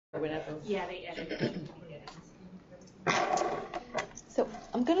whatever. Yeah, they edited it. So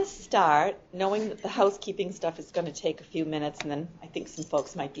I'm going to start, knowing that the housekeeping stuff is going to take a few minutes, and then I think some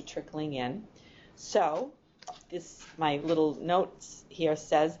folks might be trickling in. So my little notes here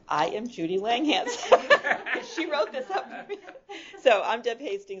says, I am Judy Langhans. She wrote this up. So I'm Deb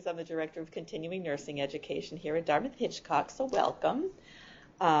Hastings. I'm the Director of Continuing Nursing Education here at Dartmouth-Hitchcock, so welcome.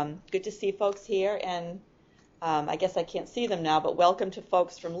 Good to see folks here, and I guess I can't see them now, but welcome to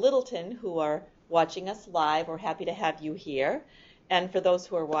folks from Littleton who are watching us live. We're happy to have you here. And for those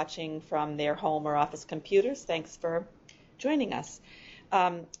who are watching from their home or office computers, thanks for joining us.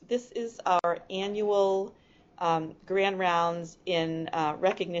 This is our annual Grand Rounds in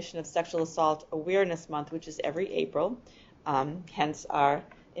recognition of Sexual Assault Awareness Month, which is every April. Hence our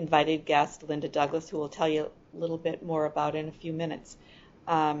invited guest, Linda Douglas, who will tell you a little bit more about it in a few minutes.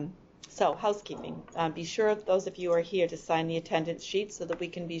 So housekeeping. Be sure, those of you who are here, to sign the attendance sheet so that we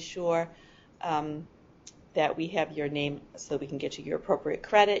can be sure that we have your name so we can get you your appropriate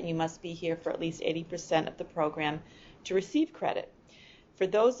credit. And you must be here for at least 80% of the program to receive credit. For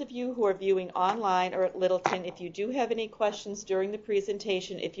those of you who are viewing online or at Littleton, if you do have any questions during the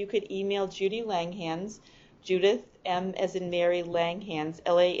presentation, if you could email Judy Langhans, Judith, M as in Mary, Langhans,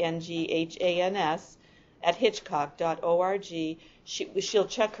 Langhans, at hitchcock.org. She'll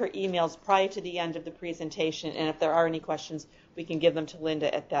check her emails prior to the end of the presentation, and if there are any questions, we can give them to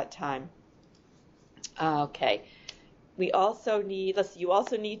Linda at that time. Okay. You also need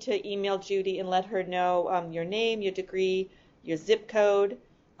to email Judy and let her know your name, your degree, your zip code,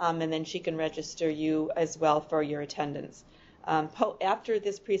 and then she can register you as well for your attendance. After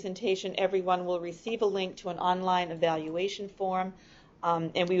this presentation, everyone will receive a link to an online evaluation form,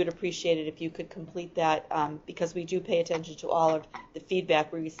 and we would appreciate it if you could complete that because we do pay attention to all of the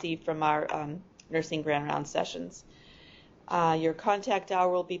feedback we receive from our nursing Grand Round sessions. Your contact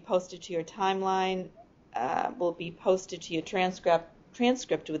hour will be posted to your timeline, will be posted to your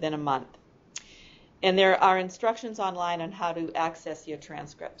transcript within a month. And there are instructions online on how to access your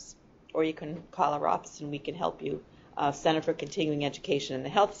transcripts, or you can call our office and we can help you, Center for Continuing Education in the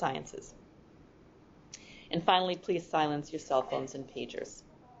Health Sciences. And finally, please silence your cell phones and pagers.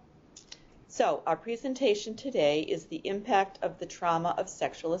 So our presentation today is the impact of the trauma of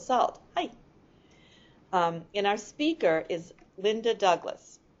sexual assault. Hi. And our speaker is Linda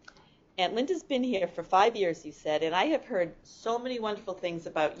Douglas. And Linda's been here for 5 years, you said, and I have heard so many wonderful things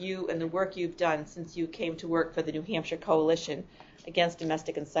about you and the work you've done since you came to work for the New Hampshire Coalition Against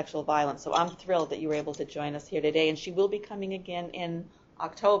Domestic and Sexual Violence. So I'm thrilled that you were able to join us here today, and she will be coming again in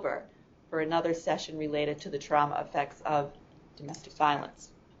October for another session related to the trauma effects of domestic violence.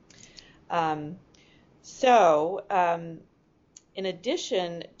 In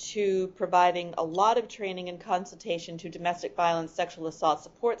addition to providing a lot of training and consultation to domestic violence, sexual assault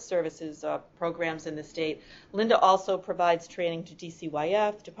support services programs in the state, Linda also provides training to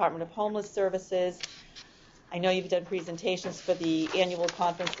DCYF, Department of Homeless Services. I know you've done presentations for the annual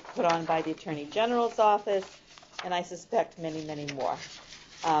conference put on by the Attorney General's office, and I suspect many, many more.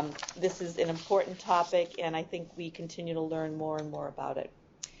 This is an important topic, and I think we continue to learn more and more about it.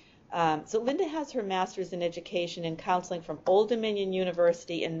 So Linda has her master's in education and counseling from Old Dominion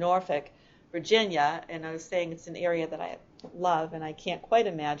University in Norfolk, Virginia, and I was saying it's an area that I love, and I can't quite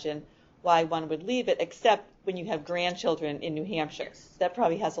imagine why one would leave it, except when you have grandchildren in New Hampshire. Yes. That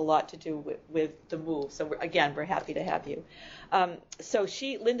probably has a lot to do with the move. So again, we're happy to have you.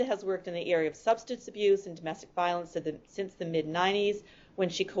 Linda has worked in the area of substance abuse and domestic violence since the mid-90s, when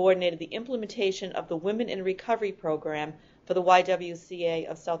she coordinated the implementation of the Women in Recovery program for the YWCA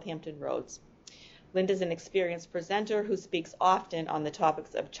of Southampton Roads. Linda's an experienced presenter who speaks often on the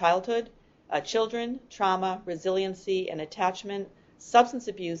topics of children, trauma, resiliency and attachment, substance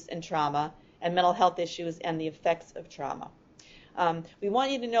abuse and trauma, and mental health issues and the effects of trauma. We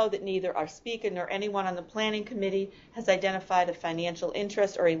want you to know that neither our speaker nor anyone on the planning committee has identified a financial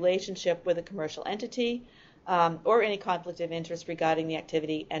interest or relationship with a commercial entity or any conflict of interest regarding the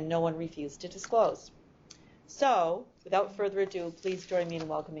activity, and no one refused to disclose. So, without further ado, please join me in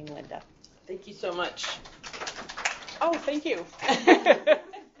welcoming Linda. Thank you so much. Oh, thank you.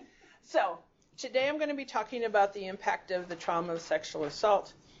 So, today I'm going to be talking about the impact of the trauma of sexual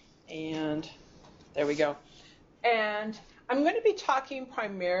assault. And there we go. And I'm going to be talking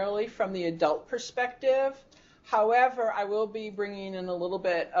primarily from the adult perspective. However, I will be bringing in a little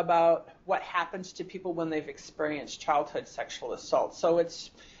bit about what happens to people when they've experienced childhood sexual assault. So it's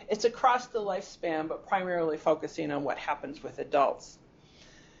across the lifespan, but primarily focusing on what happens with adults.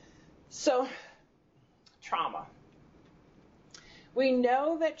 So, trauma. We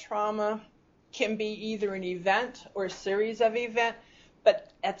know that trauma can be either an event or a series of events,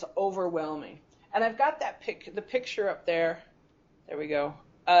 but it's overwhelming. And I've got the picture up there, there we go,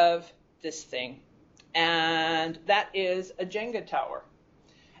 of this thing. And that is a Jenga tower.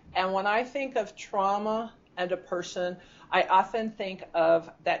 And when I think of trauma and a person, I often think of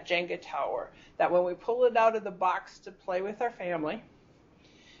that Jenga tower, that when we pull it out of the box to play with our family,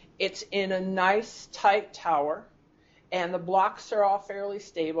 it's in a nice, tight tower, and the blocks are all fairly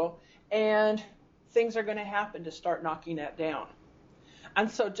stable, and things are going to happen to start knocking that down. And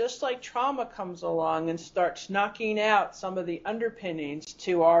so just like trauma comes along and starts knocking out some of the underpinnings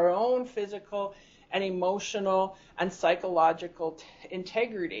to our own physical and emotional and psychological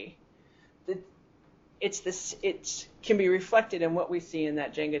integrity, it can be reflected in what we see in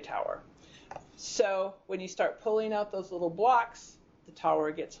that Jenga tower. So when you start pulling out those little blocks, the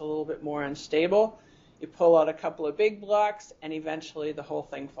tower gets a little bit more unstable. You pull out a couple of big blocks, and eventually the whole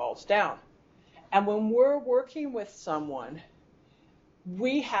thing falls down. And when we're working with someone,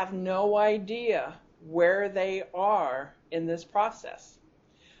 we have no idea where they are in this process.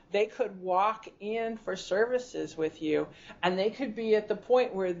 They could walk in for services with you, and they could be at the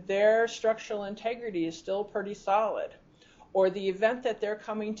point where their structural integrity is still pretty solid. Or the event that they're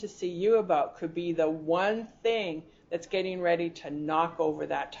coming to see you about could be the one thing that's getting ready to knock over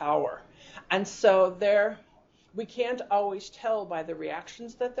that tower. And so we can't always tell by the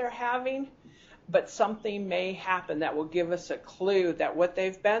reactions that they're having, but something may happen that will give us a clue that what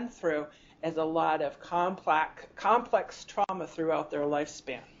they've been through is a lot of complex trauma throughout their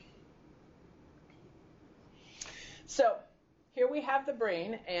lifespan. So here we have the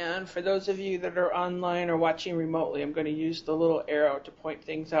brain, and for those of you that are online or watching remotely, I'm going to use the little arrow to point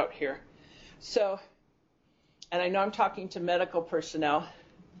things out here. So, and I know I'm talking to medical personnel,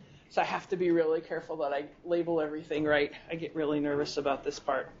 so I have to be really careful that I label everything right. I get really nervous about this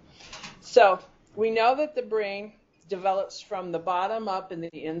part. So we know that the brain develops from the bottom up and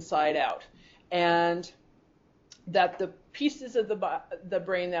the inside out, and that the pieces of the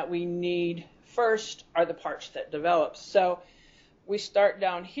brain that we need first are the parts that develop. So we start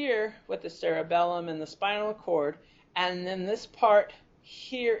down here with the cerebellum and the spinal cord, and then this part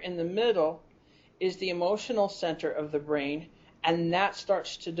here in the middle is the emotional center of the brain, and that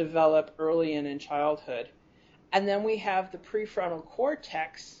starts to develop early in childhood. And then we have the prefrontal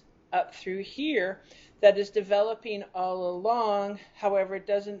cortex up through here that is developing all along. However, it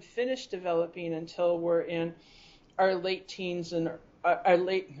doesn't finish developing until we're in our late teens and our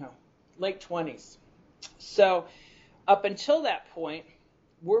late 20s. So up until that point,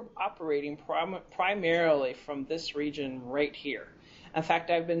 we're operating primarily from this region right here. In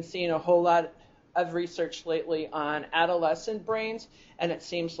fact, I've been seeing a whole lot of research lately on adolescent brains, and it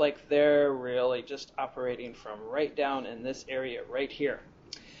seems like they're really just operating from right down in this area right here.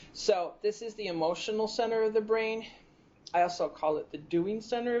 So this is the emotional center of the brain. I also call it the doing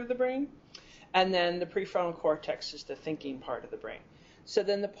center of the brain. And then the prefrontal cortex is the thinking part of the brain. So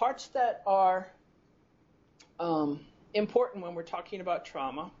then the parts that are important when we're talking about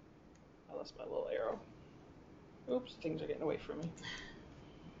trauma, I lost my little arrow. Oops, things are getting away from me.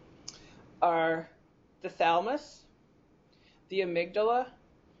 Are the thalamus, the amygdala,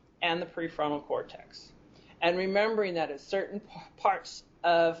 and the prefrontal cortex. And remembering that at certain parts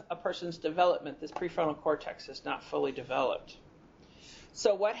of a person's development, this prefrontal cortex is not fully developed.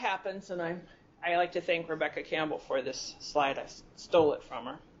 So what happens, and I like to thank Rebecca Campbell for this slide. I stole it from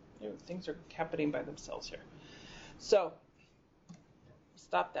her. Things are happening by themselves here. So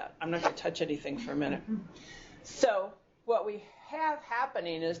stop that. I'm not going to touch anything for a minute. So what we have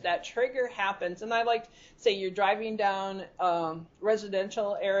happening is that trigger happens, and I like to say you're driving down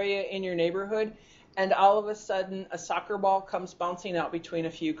residential area in your neighborhood, and all of a sudden a soccer ball comes bouncing out between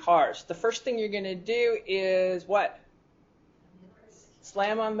a few cars. The first thing you're going to do is what?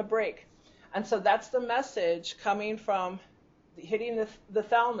 Slam on the brake. And so that's the message coming from hitting the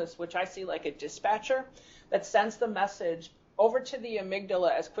thalamus, which I see like a dispatcher, that sends the message over to the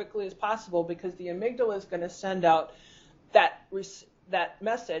amygdala as quickly as possible, because the amygdala is going to send out that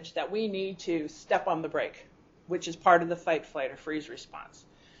message that we need to step on the brake, which is part of the fight, flight, or freeze response.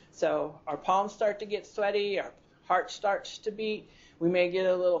 So our palms start to get sweaty, our heart starts to beat, we may get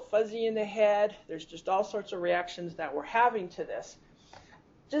a little fuzzy in the head. There's just all sorts of reactions that we're having to this.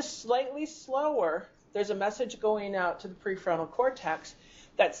 Just slightly slower, there's a message going out to the prefrontal cortex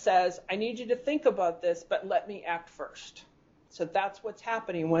that says, I need you to think about this, but let me act first. So that's what's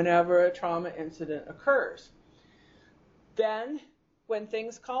happening whenever a trauma incident occurs. Then, when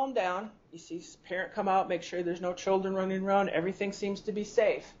things calm down, you see a parent come out, make sure there's no children running around, everything seems to be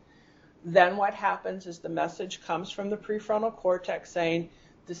safe. Then what happens is the message comes from the prefrontal cortex saying,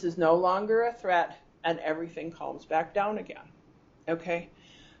 this is no longer a threat, and everything calms back down again. Okay?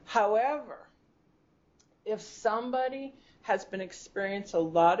 However, if somebody has been experiencing a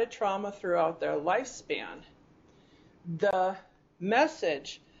lot of trauma throughout their lifespan, the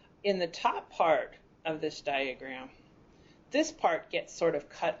message in the top part of this diagram, this part gets sort of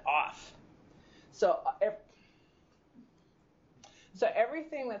cut off. So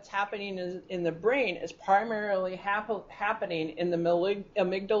everything that's happening in the brain is primarily happening in the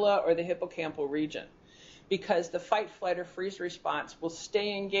amygdala or the hippocampal region, because the fight, flight, or freeze response will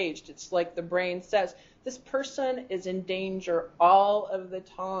stay engaged. It's like the brain says, this person is in danger all of the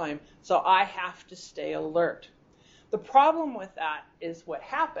time, so I have to stay alert. The problem with that is what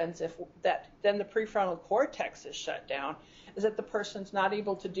happens then the prefrontal cortex is shut down, is that the person's not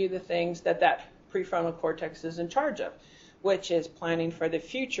able to do the things that prefrontal cortex is in charge of, which is planning for the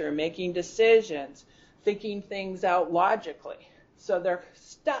future, making decisions, thinking things out logically. So they're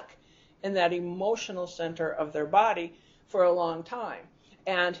stuck in that emotional center of their body for a long time.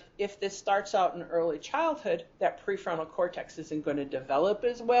 And if this starts out in early childhood, that prefrontal cortex isn't going to develop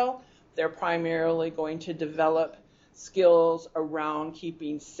as well. They're primarily going to develop skills around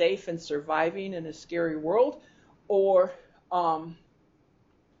keeping safe and surviving in a scary world, or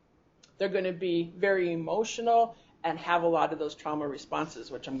they're going to be very emotional and have a lot of those trauma responses,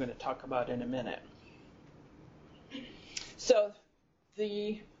 which I'm going to talk about in a minute. So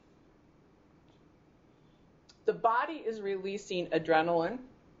the body is releasing adrenaline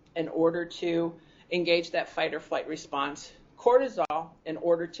in order to engage that fight or flight response, cortisol in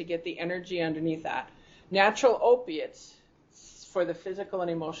order to get the energy underneath that, natural opiates for the physical and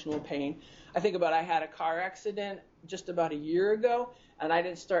emotional pain. I had a car accident just about a year ago, and I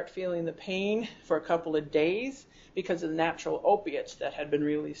didn't start feeling the pain for a couple of days because of the natural opiates that had been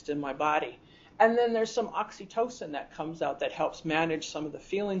released in my body. And then there's some oxytocin that comes out that helps manage some of the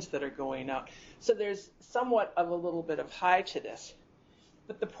feelings that are going out. So there's somewhat of a little bit of high to this.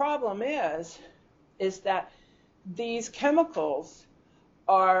 But the problem is that these chemicals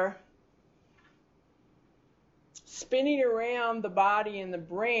are spinning around the body and the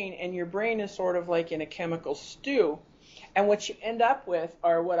brain, and your brain is sort of like in a chemical stew. And what you end up with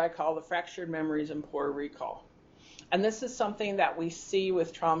are what I call the fractured memories and poor recall. And this is something that we see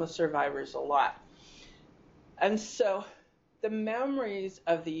with trauma survivors a lot. And so the memories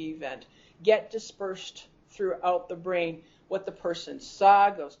of the event get dispersed throughout the brain. What the person saw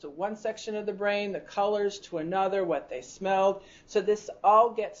goes to one section of the brain, the colors to another, what they smelled. So this all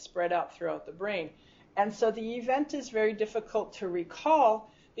gets spread out throughout the brain. And so the event is very difficult to recall,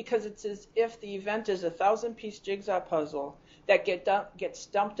 because it's as if the event is a 1,000-piece jigsaw puzzle that gets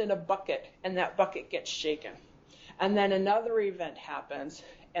dumped in a bucket, and that bucket gets shaken. And then another event happens,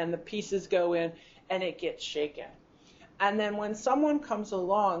 and the pieces go in, and it gets shaken. And then when someone comes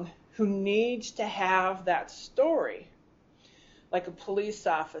along who needs to have that story, like a police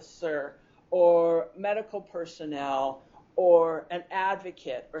officer or medical personnel or an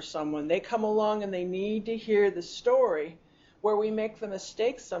advocate or someone, they come along and they need to hear the story. Where we make the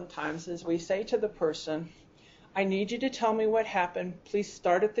mistake sometimes is we say to the person, I need you to tell me what happened. Please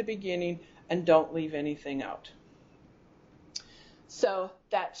start at the beginning and don't leave anything out. So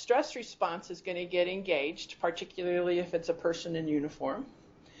that stress response is going to get engaged, particularly if it's a person in uniform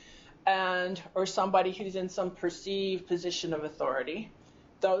or somebody who's in some perceived position of authority.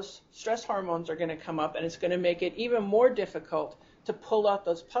 Those stress hormones are going to come up, and it's going to make it even more difficult to pull out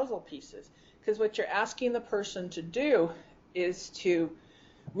those puzzle pieces. Because what you're asking the person to do is to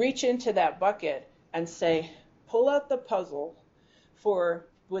reach into that bucket and say, pull out the puzzle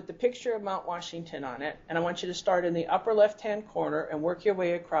with the picture of Mount Washington on it, and I want you to start in the upper left-hand corner and work your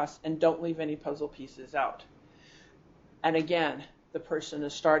way across, and don't leave any puzzle pieces out. And again, the person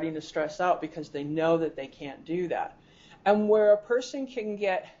is starting to stress out because they know that they can't do that. And where a person can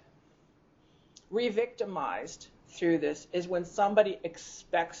get re-victimized through this is when somebody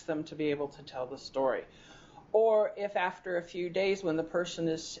expects them to be able to tell the story. Or if after a few days, when the person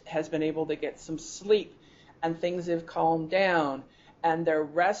has been able to get some sleep and things have calmed down and they're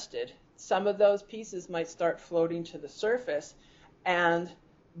rested, some of those pieces might start floating to the surface, and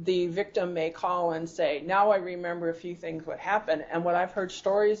the victim may call and say, now I remember a few things what happened. And what I've heard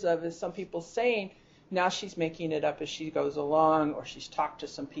stories of is some people saying, now she's making it up as she goes along, or she's talked to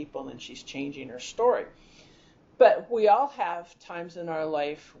some people and she's changing her story. But we all have times in our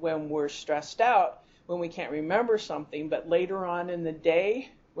life when we're stressed out, when we can't remember something, but later on in the day,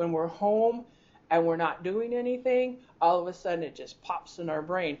 when we're home and we're not doing anything, all of a sudden it just pops in our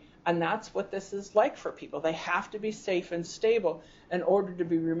brain. And that's what this is like for people. They have to be safe and stable in order to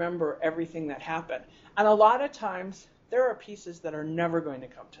remember everything that happened. And a lot of times, there are pieces that are never going to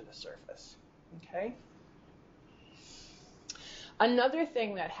come to the surface. Okay? Another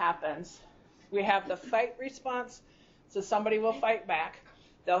thing that happens, we have the fight response, so somebody will fight back.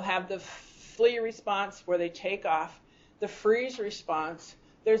 They'll have the flee response where they take off, the freeze response.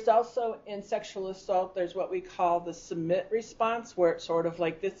 There's also, in sexual assault, there's what we call the submit response, where it's sort of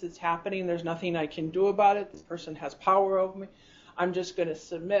like, this is happening, there's nothing I can do about it, this person has power over me, I'm just going to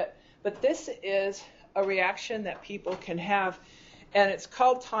submit. But this is a reaction that people can have, and it's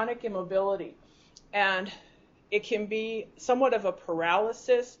called tonic immobility. And it can be somewhat of a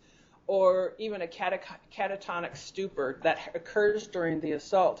paralysis or even a catatonic stupor that occurs during the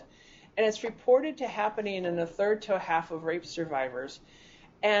assault. And it's reported to happening in a third to a half of rape survivors.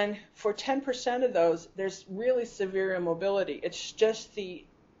 And for 10% of those, there's really severe immobility. It's just the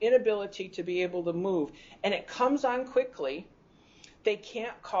inability to be able to move. And it comes on quickly. They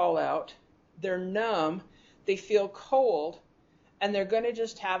can't call out. They're numb. They feel cold. And they're going to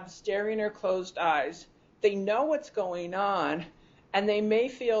just have staring or closed eyes. They know what's going on, and they may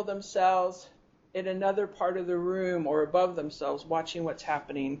feel themselves in another part of the room or above themselves watching what's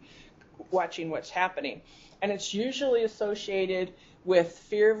happening. And it's usually associated with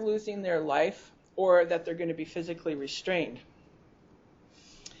fear of losing their life or that they're going to be physically restrained.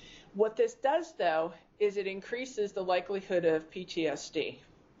 What this does, though, is it increases the likelihood of PTSD.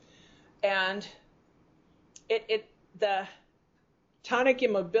 And the tonic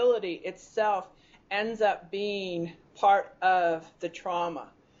immobility itself ends up being part of the trauma.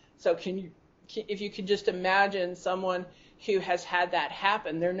 So if you can just imagine someone who has had that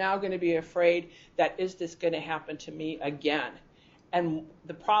happen, they're now going to be afraid that, is this going to happen to me again? And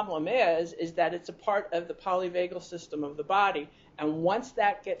the problem is that it's a part of the polyvagal system of the body. And once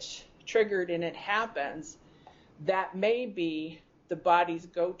that gets triggered and it happens, that may be the body's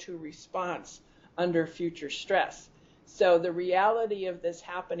go-to response under future stress. So the reality of this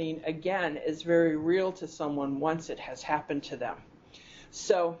happening again is very real to someone once it has happened to them.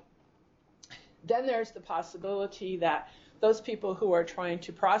 So then there's the possibility that those people who are trying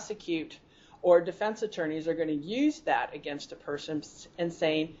to prosecute or defense attorneys are going to use that against a person and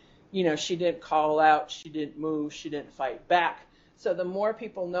saying, you know, she didn't call out, she didn't move, she didn't fight back. So the more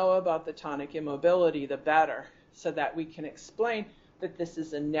people know about the tonic immobility, the better, so that we can explain that this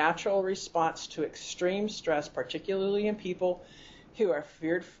is a natural response to extreme stress, particularly in people who are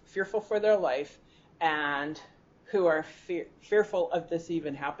fearful for their life and who are fearful of this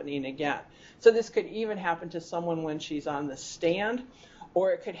even happening again. So this could even happen to someone when she's on the stand,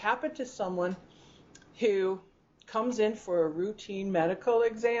 or it could happen to someone who comes in for a routine medical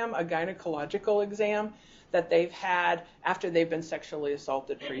exam, a gynecological exam that they've had after they've been sexually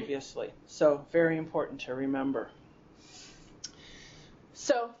assaulted previously. So very important to remember.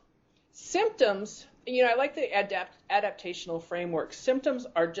 So symptoms, you know, I like the adaptational framework. Symptoms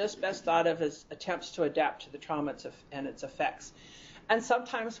are just best thought of as attempts to adapt to the trauma and its effects. And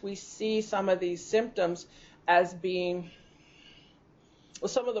sometimes we see some of these symptoms as being, well,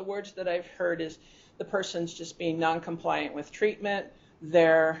 some of the words that I've heard is the person's just being non-compliant with treatment,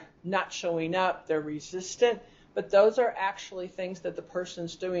 they're not showing up, they're resistant. But those are actually things that the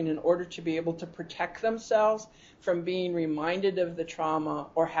person's doing in order to be able to protect themselves from being reminded of the trauma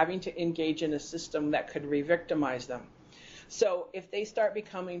or having to engage in a system that could re-victimize them. So if they start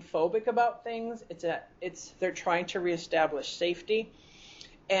becoming phobic about things, they're trying to reestablish safety,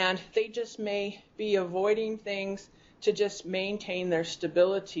 and they just may be avoiding things to just maintain their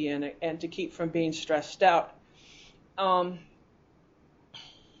stability in it and to keep from being stressed out.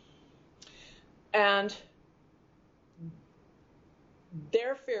 And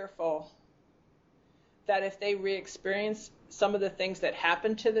they're fearful that if they re-experience some of the things that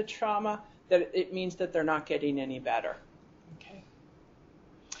happened to the trauma, that it means that they're not getting any better. Okay.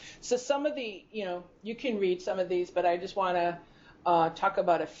 So some of the, you know, you can read some of these, but I just want to talk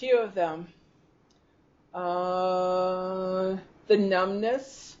about a few of them. The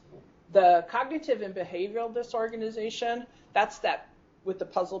numbness, the cognitive and behavioral disorganization, that's that with the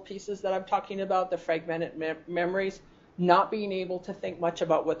puzzle pieces that I'm talking about, the fragmented memories. Not being able to think much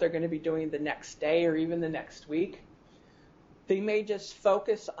about what they're going to be doing the next day or even the next week. They may just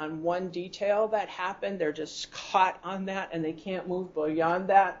focus on one detail that happened. They're just caught on that and they can't move beyond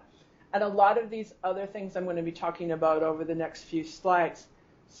that. And a lot of these other things I'm going to be talking about over the next few slides.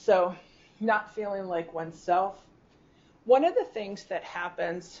 So not feeling like oneself. One of the things that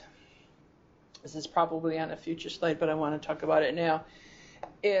happens, this is probably on a future slide, but I want to talk about it now,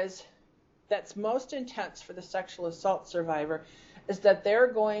 is that's most intense for the sexual assault survivor is that they're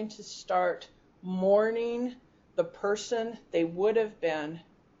going to start mourning the person they would have been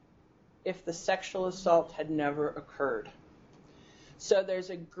if the sexual assault had never occurred. So there's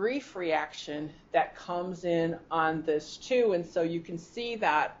a grief reaction that comes in on this too. And so you can see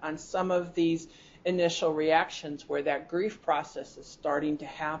that on some of these initial reactions where that grief process is starting to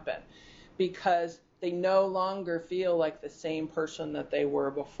happen because they no longer feel like the same person that they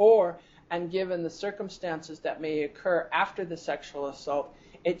were before. And given the circumstances that may occur after the sexual assault,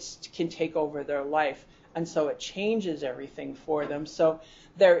 it can take over their life. And so it changes everything for them. So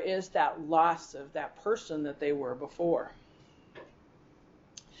there is that loss of that person that they were before.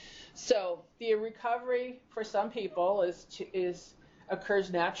 So the recovery for some people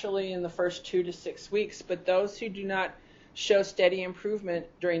occurs naturally in the first 2 to 6 weeks, but those who do not show steady improvement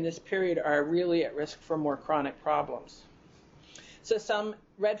during this period are really at risk for more chronic problems. So some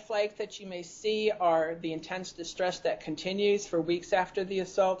red flags that you may see are the intense distress that continues for weeks after the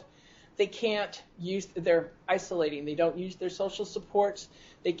assault. They're isolating. They don't use their social supports.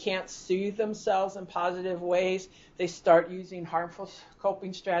 They can't soothe themselves in positive ways. They start using harmful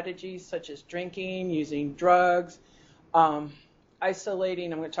coping strategies such as drinking, using drugs,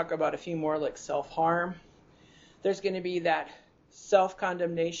 isolating. I'm going to talk about a few more like self-harm. There's going to be that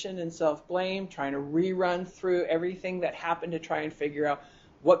self-condemnation and self-blame, trying to rerun through everything that happened to try and figure out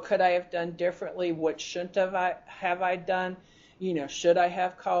what could I have done differently, what shouldn't have I done. Should I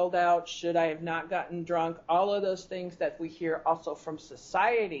have called out? Should I have not gotten drunk? All of those things that we hear also from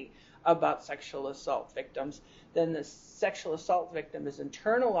society about sexual assault victims. Then the sexual assault victim is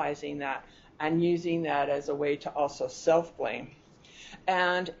internalizing that and using that as a way to also self-blame.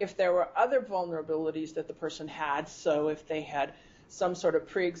 And if there were other vulnerabilities that the person had, so if they had some sort of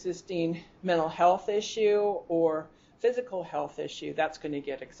pre-existing mental health issue or physical health issue, that's going to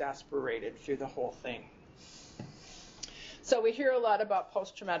get exacerbated through the whole thing. So we hear a lot about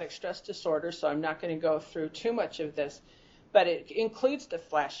post-traumatic stress disorder, so I'm not going to go through too much of this, but it includes the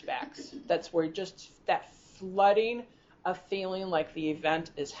flashbacks. That's where just that flooding of feeling like the event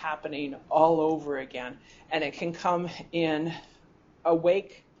is happening all over again. And it can come in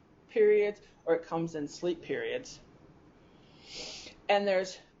awake periods or it comes in sleep periods. And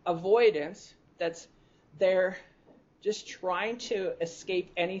there's avoidance that's there just trying to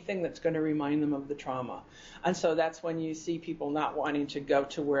escape anything that's going to remind them of the trauma. And so that's when you see people not wanting to go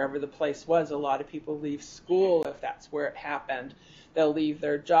to wherever the place was. A lot of people leave school if that's where it happened. They'll leave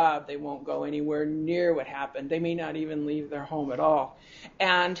their job. They won't go anywhere near what happened. They may not even leave their home at all.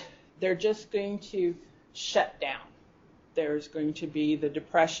 And they're just going to shut down. There's going to be the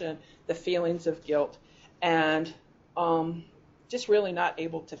depression, the feelings of guilt, and just really not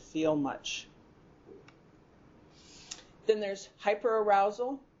able to feel much. Then there's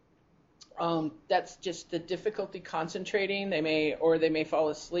hyperarousal. That's just the difficulty concentrating. They may fall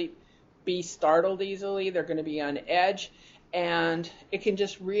asleep, be startled easily. They're going to be on edge. And it can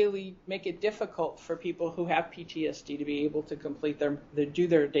just really make it difficult for people who have PTSD to be able to do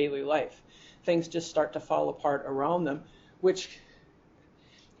their daily life. Things just start to fall apart around them, which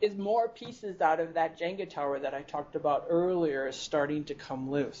is more pieces out of that Jenga tower that I talked about earlier is starting to come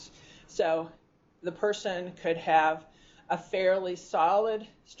loose. So the person could have a fairly solid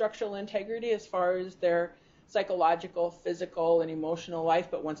structural integrity as far as their psychological, physical, and emotional life,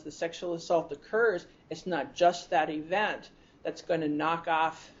 but once the sexual assault occurs, it's not just that event that's going to knock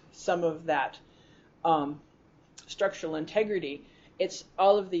off some of that structural integrity. It's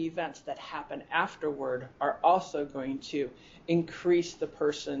all of the events that happen afterward are also going to increase the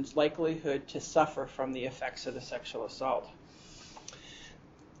person's likelihood to suffer from the effects of the sexual assault.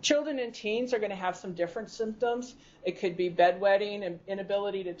 Children and teens are going to have some different symptoms. It could be bedwetting and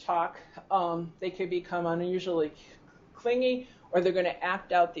inability to talk. They could become unusually clingy, or they're going to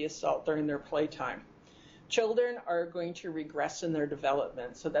act out the assault during their playtime. Children are going to regress in their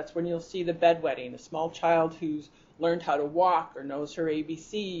development. So that's when you'll see the bedwetting, a small child who's learned how to walk or knows her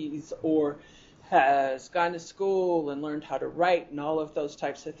ABCs or has gone to school and learned how to write and all of those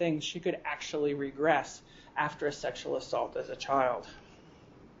types of things. She could actually regress after a sexual assault as a child.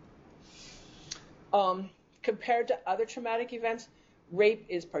 Compared to other traumatic events, rape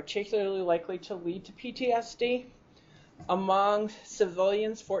is particularly likely to lead to PTSD. Among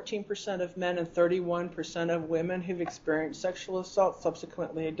civilians, 14% of men and 31% of women who've experienced sexual assault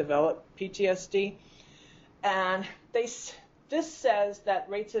subsequently develop PTSD. And this says that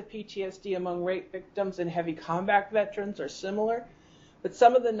rates of PTSD among rape victims and heavy combat veterans are similar. But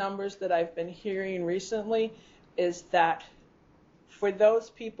some of the numbers that I've been hearing recently is that for those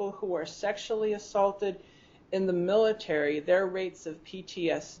people who are sexually assaulted in the military, their rates of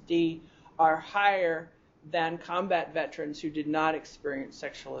PTSD are higher than combat veterans who did not experience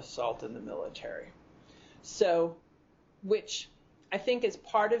sexual assault in the military. So, which I think is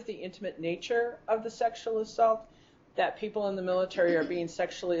part of the intimate nature of the sexual assault, that people in the military are being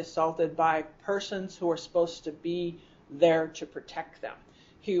sexually assaulted by persons who are supposed to be there to protect them,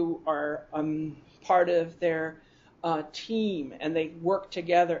 who are part of their team, and they work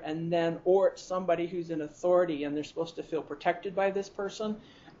together, and then, or it's somebody who's in authority and they're supposed to feel protected by this person,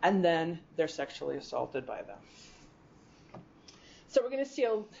 and then they're sexually assaulted by them. So we're going to see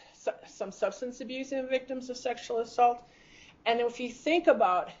some substance abuse in victims of sexual assault. And if you think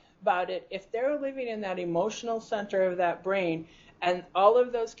about it, if they're living in that emotional center of that brain and all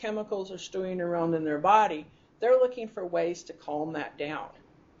of those chemicals are stewing around in their body, they're looking for ways to calm that down.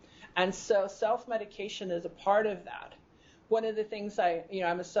 And so self-medication is a part of that. One of the things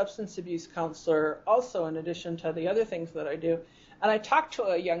I'm a substance abuse counselor also, in addition to the other things that I do. And I talked to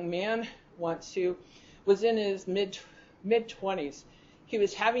a young man once who was in his mid-20s. He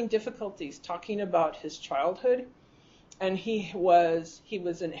was having difficulties talking about his childhood, and he was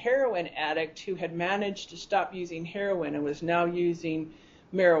a heroin addict who had managed to stop using heroin and was now using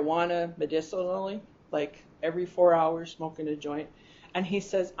marijuana medicinally, like every 4 hours smoking a joint. And he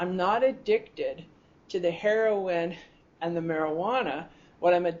says, I'm not addicted to the heroin and the marijuana.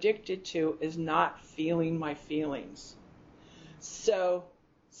 What I'm addicted to is not feeling my feelings. So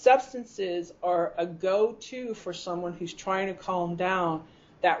substances are a go-to for someone who's trying to calm down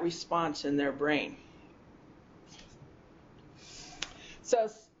that response in their brain. So,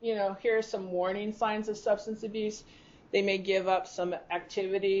 here are some warning signs of substance abuse. They may give up some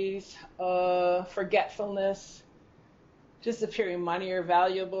activities, forgetfulness, disappearing money or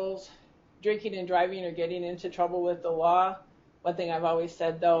valuables, drinking and driving or getting into trouble with the law. One thing I've always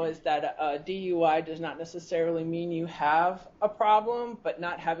said, though, is that a DUI does not necessarily mean you have a problem, but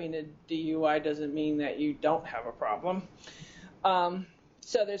not having a DUI doesn't mean that you don't have a problem.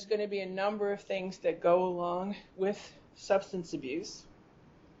 So there's going to be a number of things that go along with substance abuse.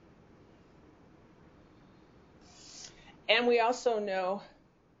 And we also know,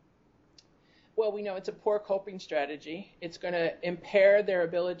 we know it's a poor coping strategy. It's going to impair their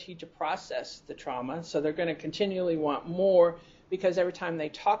ability to process the trauma, so they're going to continually want more, because every time they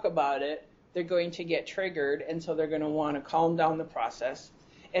talk about it, they're going to get triggered, and so they're going to want to calm down the process.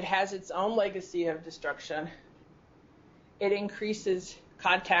 It has its own legacy of destruction. It increases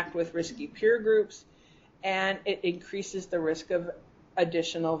contact with risky peer groups, and it increases the risk of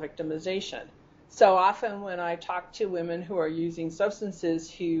additional victimization. So often when I talk to women who are using substances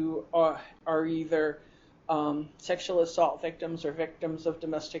who are either sexual assault victims or victims of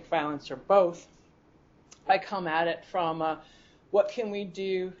domestic violence or both, I come at it from what can we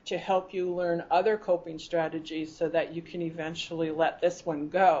do to help you learn other coping strategies so that you can eventually let this one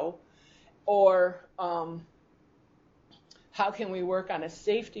go, or how can we work on a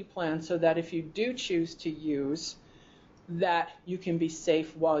safety plan so that if you do choose to use, that you can be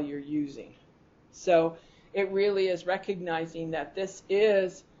safe while you're using. So it really is recognizing that this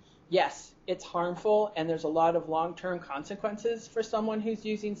is, yes, it's harmful and there's a lot of long-term consequences for someone who's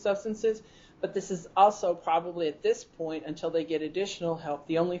using substances, but this is also probably at this point, until they get additional help,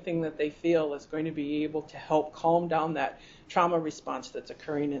 the only thing that they feel is going to be able to help calm down that trauma response that's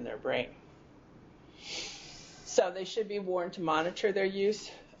occurring in their brain. So they should be warned to monitor their use,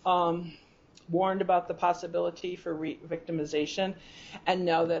 warned about the possibility for victimization, and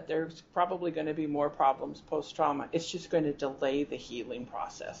know that there's probably going to be more problems post-trauma. It's just going to delay the healing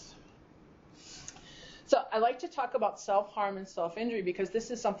process. So I like to talk about self-harm and self-injury because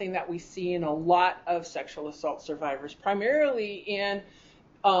this is something that we see in a lot of sexual assault survivors, primarily in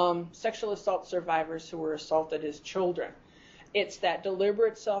sexual assault survivors who were assaulted as children. It's that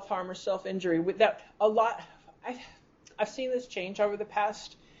deliberate self-harm or self-injury. With that, a lot, I've seen this change over the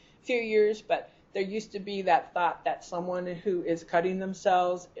past few years, but there used to be that thought that someone who is cutting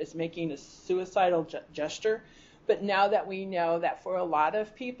themselves is making a suicidal gesture. But now that we know that for a lot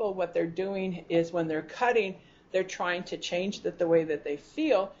of people, what they're doing is when they're cutting, they're trying to change the way that they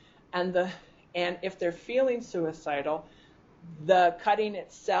feel. And if they're feeling suicidal, the cutting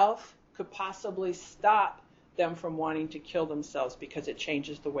itself could possibly stop them from wanting to kill themselves because it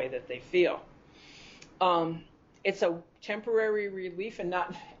changes the way that they feel. It's a temporary relief,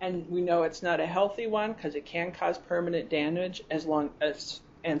 and we know it's not a healthy one because it can cause permanent damage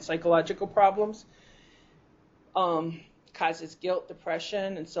and psychological problems. Causes guilt,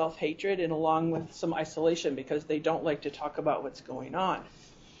 depression, and self-hatred, and along with some isolation because they don't like to talk about what's going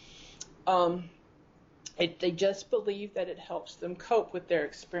on. They just believe that it helps them cope with their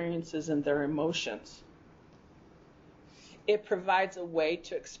experiences and their emotions. It provides a way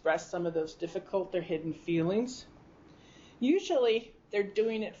to express some of those difficult or hidden feelings. Usually, they're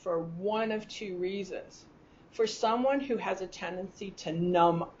doing it for one of two reasons. For someone who has a tendency to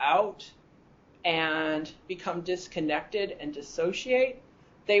numb out and become disconnected and dissociate,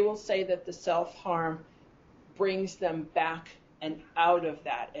 they will say that the self-harm brings them back and out of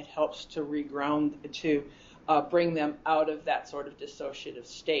that. It helps to reground, to bring them out of that sort of dissociative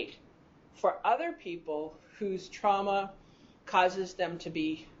state. For other people whose trauma causes them to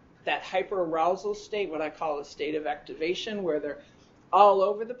be that hyperarousal state, what I call a state of activation, where they're all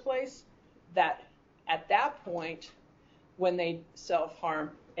over the place, that at that point, when they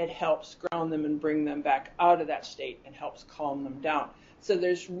self-harm, it helps ground them and bring them back out of that state and helps calm them down. So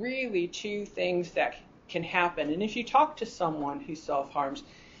there's really two things that can happen. And if you talk to someone who self-harms,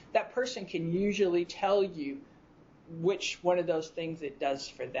 that person can usually tell you which one of those things it does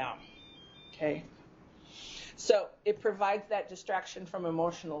for them. Okay? So it provides that distraction from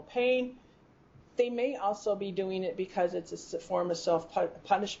emotional pain. They may also be doing it because it's a form of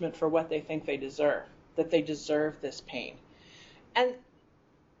self-punishment for what they think they deserve, that they deserve this pain. And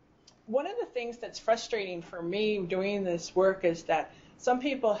one of the things that's frustrating for me doing this work is that some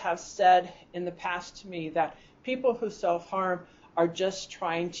people have said in the past to me that people who self-harm are just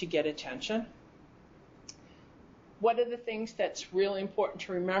trying to get attention. One of the things that's really important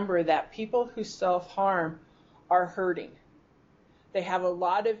to remember that people who self-harm are hurting. They have a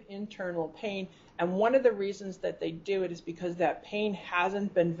lot of internal pain, and one of the reasons that they do it is because that pain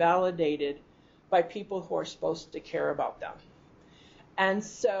hasn't been validated by people who are supposed to care about them. And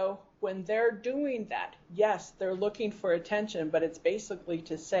so when they're doing that, yes, they're looking for attention, but it's basically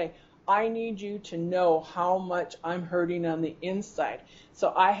to say, I need you to know how much I'm hurting on the inside.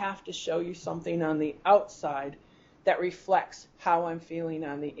 So I have to show you something on the outside that reflects how I'm feeling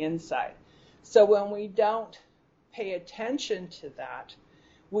on the inside. So when we don't pay attention to that,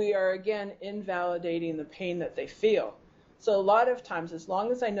 we are again invalidating the pain that they feel. So a lot of times, as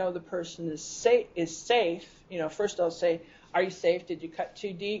long as I know the person is safe, first I'll say, are you safe? Did you cut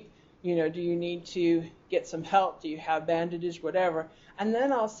too deep? Do you need to get some help? Do you have bandages? Whatever. And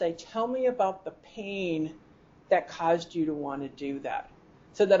then I'll say, tell me about the pain that caused you to want to do that.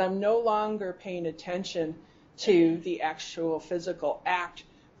 So that I'm no longer paying attention to the actual physical act,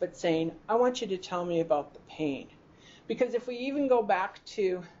 but saying, I want you to tell me about the pain. Because if we even go back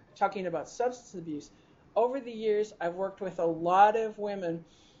to talking about substance abuse, over the years I've worked with a lot of women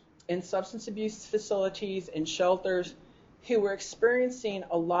in substance abuse facilities and shelters who were experiencing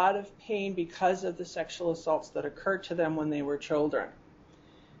a lot of pain because of the sexual assaults that occurred to them when they were children.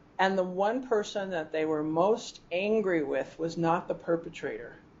 And the one person that they were most angry with was not the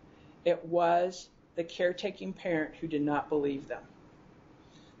perpetrator. It was the caretaking parent who did not believe them.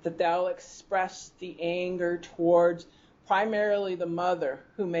 That they'll express the anger towards primarily the mother,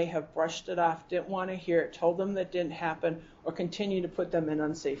 who may have brushed it off, didn't want to hear it, told them that didn't happen, or continue to put them in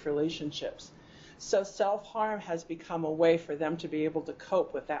unsafe relationships. So self-harm has become a way for them to be able to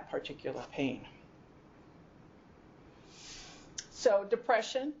cope with that particular pain. So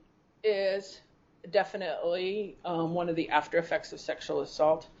depression is definitely one of the after effects of sexual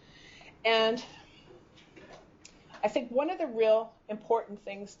assault. And I think one of the real important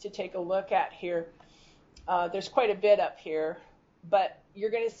things to take a look at here, there's quite a bit up here, but you're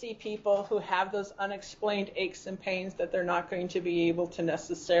going to see people who have those unexplained aches and pains that they're not going to be able to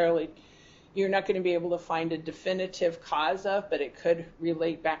necessarily, you're not going to be able to find a definitive cause of, but it could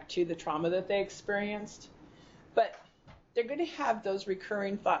relate back to the trauma that they experienced. But they're going to have those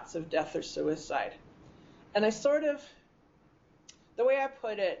recurring thoughts of death or suicide. And the way I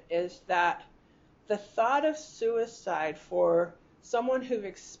put it is that the thought of suicide for someone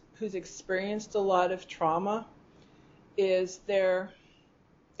who's experienced a lot of trauma is a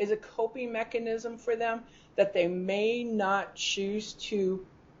coping mechanism for them that they may not choose to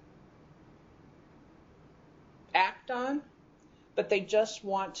act on, but they just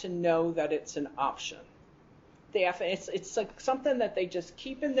want to know that it's an option. It's like something that they just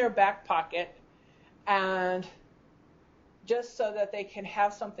keep in their back pocket, and just so that they can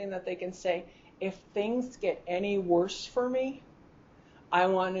have something that they can say, if things get any worse for me, I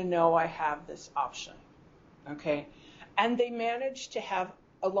want to know I have this option. Okay? And they manage to have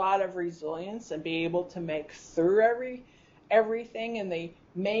a lot of resilience and be able to make through everything, and they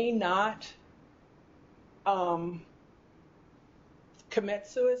may not commit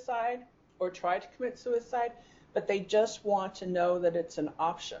suicide or try to commit suicide, but they just want to know that it's an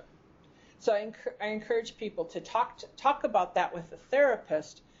option. So I encourage people to talk about that with a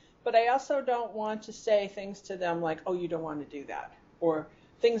therapist, but I also don't want to say things to them like, oh, you don't want to do that, or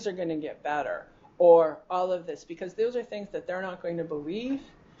things are going to get better, or all of this, because those are things that they're not going to believe,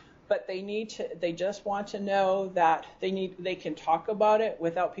 but they just want to know that they can talk about it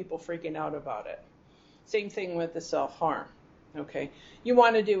without people freaking out about it. Same thing with the self-harm. Okay, you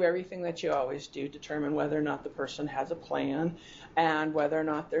want to do everything that you always do, determine whether or not the person has a plan and whether or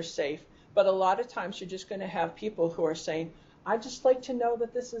not they're safe. But a lot of times you're just going to have people who are saying, I'd just like to know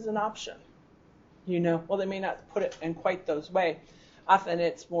that this is an option. Well, they may not put it in quite those way. Often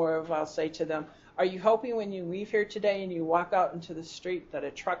it's more of, I'll say to them, are you hoping when you leave here today and you walk out into the street that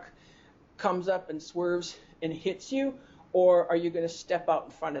a truck comes up and swerves and hits you, or are you going to step out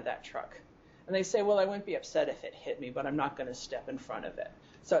in front of that truck? And they say, well, I wouldn't be upset if it hit me, but I'm not going to step in front of it.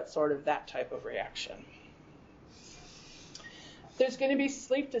 So it's sort of that type of reaction. There's going to be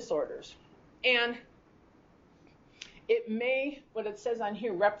sleep disorders. And it may, what it says on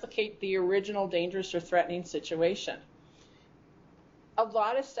here, replicate the original dangerous or threatening situation. A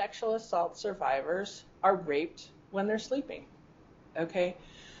lot of sexual assault survivors are raped when they're sleeping. Okay?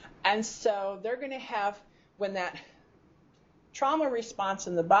 And so they're going to have, when that trauma response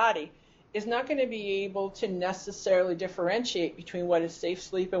in the body is not going to be able to necessarily differentiate between what is safe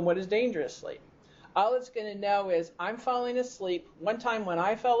sleep and what is dangerous sleep. All it's going to know is, I'm falling asleep. One time when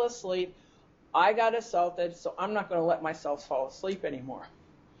I fell asleep, I got assaulted, so I'm not going to let myself fall asleep anymore.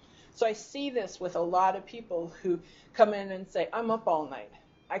 So I see this with a lot of people who come in and say, I'm up all night.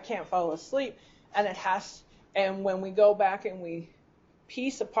 I can't fall asleep. And when we go back and we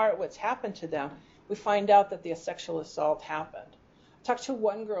piece apart what's happened to them, we find out that the sexual assault happened. I talked to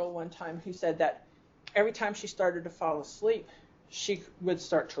one girl one time who said that every time she started to fall asleep, she would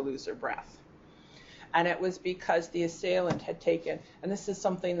start to lose her breath. And it was because the assailant had taken, and this is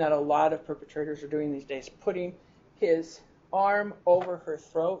something that a lot of perpetrators are doing these days, putting his arm over her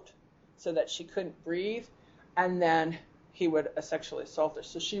throat so that she couldn't breathe, and then he would sexually assault her.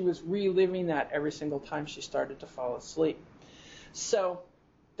 So she was reliving that every single time she started to fall asleep. So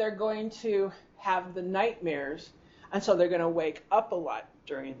they're going to have the nightmares, and so they're going to wake up a lot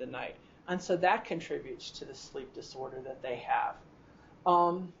during the night. And so that contributes to the sleep disorder that they have.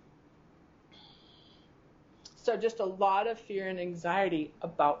 So just a lot of fear and anxiety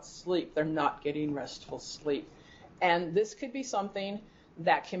about sleep. They're not getting restful sleep. And this could be something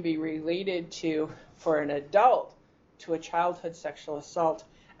that can be related to, for an adult, to a childhood sexual assault,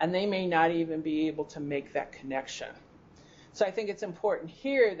 and they may not even be able to make that connection. So I think it's important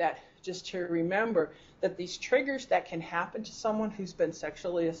here that just to remember that these triggers that can happen to someone who's been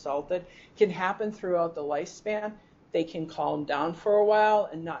sexually assaulted can happen throughout the lifespan. They can calm down for a while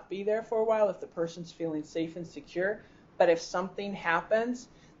and not be there for a while if the person's feeling safe and secure. But if something happens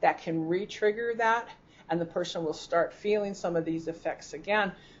that can re-trigger that, and the person will start feeling some of these effects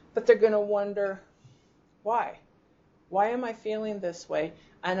again, but they're going to wonder, why? Why am I feeling this way?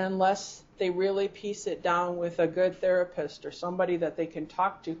 And unless they really piece it down with a good therapist or somebody that they can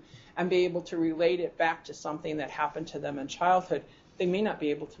talk to and be able to relate it back to something that happened to them in childhood, they may not be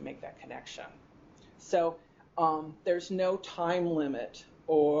able to make that connection. So there's no time limit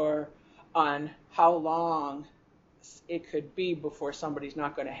or on how long it could be before somebody's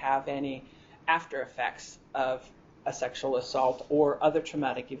not going to have any after effects of a sexual assault or other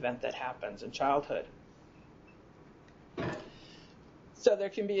traumatic event that happens in childhood. So there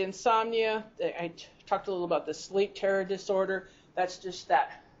can be insomnia. I talked a little about the sleep terror disorder. That's just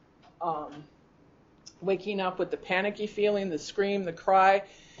that waking up with the panicky feeling, the scream, the cry,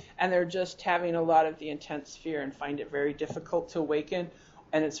 and they're just having a lot of the intense fear and find it very difficult to awaken,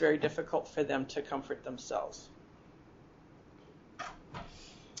 and it's very difficult for them to comfort themselves.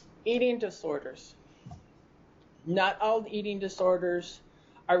 Eating disorders. Not all eating disorders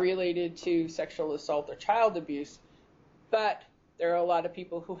are related to sexual assault or child abuse, but there are a lot of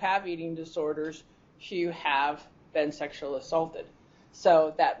people who have eating disorders who have been sexually assaulted.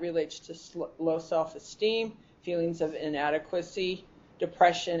 So that relates to low self-esteem, feelings of inadequacy,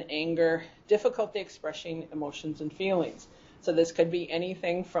 depression, anger, difficulty expressing emotions and feelings. So this could be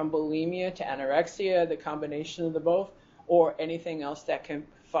anything from bulimia to anorexia, the combination of the both, or anything else that can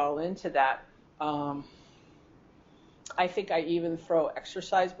fall into that. I think I even throw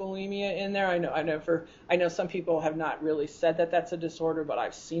exercise bulimia in there. I know some people have not really said that that's a disorder, but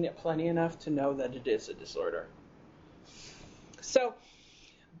I've seen it plenty enough to know that it is a disorder. So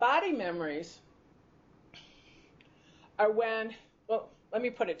body memories are when, well, let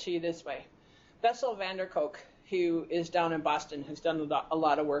me put it to you this way. Bessel van der Kolk, who is down in Boston, who's done a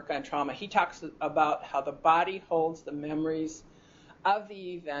lot of work on trauma, he talks about how the body holds the memories of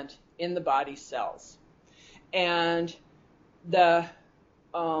the event in the body cells. And this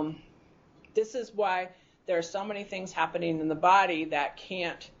is why there are so many things happening in the body that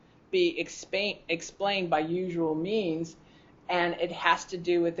can't be explained by usual means, and it has to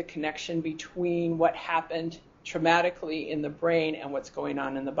do with the connection between what happened traumatically in the brain and what's going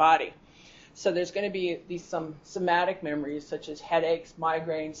on in the body. So there's going to be some somatic memories such as headaches,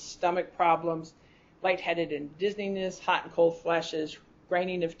 migraines, stomach problems, lightheaded and dizziness, hot and cold flashes,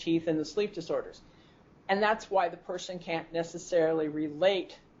 grinding of teeth, and the sleep disorders. And that's why the person can't necessarily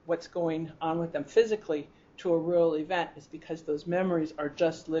relate what's going on with them physically to a real event, is because those memories are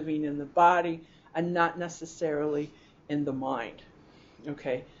just living in the body and not necessarily in the mind.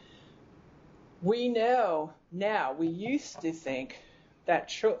 Okay? We know now, we used to think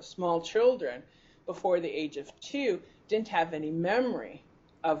that small children before the age of 2 didn't have any memory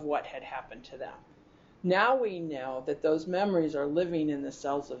of what had happened to them. Now we know that those memories are living in the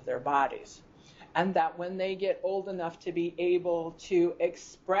cells of their bodies, and that when they get old enough to be able to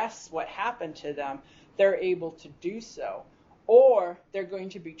express what happened to them, they're able to do so, or they're going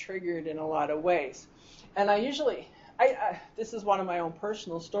to be triggered in a lot of ways. And this is one of my own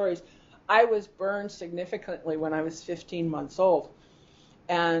personal stories. I was burned significantly when I was 15 months old,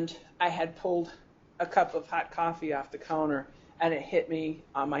 and I had pulled a cup of hot coffee off the counter, and it hit me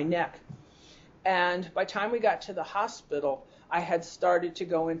on my neck. And by the time we got to the hospital, I had started to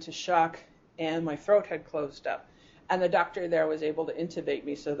go into shock, and my throat had closed up. And the doctor there was able to intubate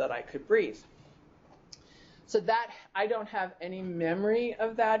me so that I could breathe. So that, I don't have any memory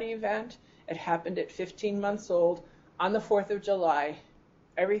of that event. It happened at 15 months old on the 4th of July.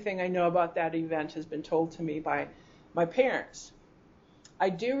 Everything I know about that event has been told to me by my parents. I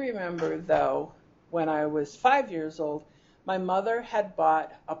do remember, though, when I was 5 years old, my mother had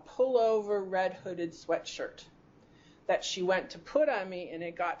bought a pullover red hooded sweatshirt that she went to put on me, and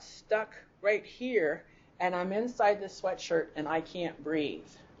it got stuck right here, and I'm inside the sweatshirt and I can't breathe.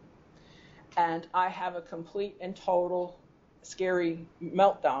 And I have a complete and total scary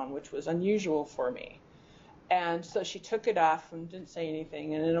meltdown, which was unusual for me. And so she took it off and didn't say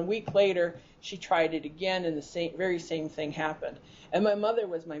anything. And then a week later, she tried it again, and the very same thing happened. And my mother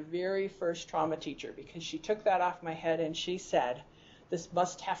was my very first trauma teacher, because she took that off my head and she said, "This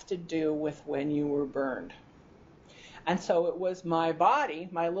must have to do with when you were burned." And so it was my body,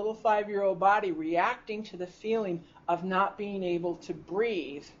 my little 5-year-old body, reacting to the feeling of not being able to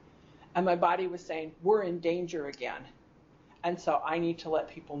breathe. And my body was saying, "We're in danger again. And so I need to let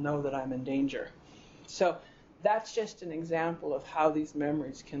people know that I'm in danger." So that's just an example of how these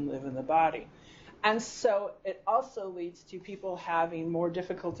memories can live in the body. And so it also leads to people having more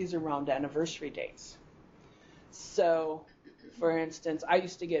difficulties around anniversary dates. So, for instance, I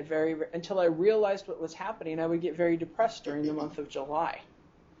used to get until I realized what was happening, I would get very depressed during the month of July,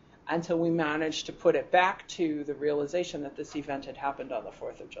 until we managed to put it back to the realization that this event had happened on the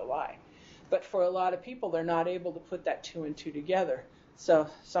 4th of July. But for a lot of people, they're not able to put that 2 and 2 together. So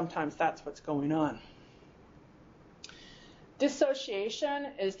sometimes that's what's going on. Dissociation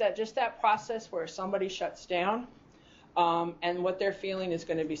is that process where somebody shuts down, and what they're feeling is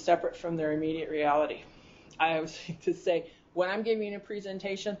going to be separate from their immediate reality. I always like to say, when I'm giving a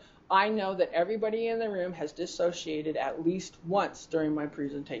presentation, I know that everybody in the room has dissociated at least once during my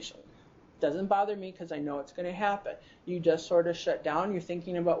presentation. Doesn't bother me, because I know it's going to happen. You just sort of shut down. You're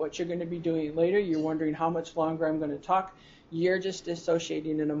thinking about what you're going to be doing later. You're wondering how much longer I'm going to talk. You're just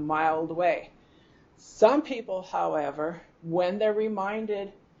dissociating in a mild way. Some people, however, when they're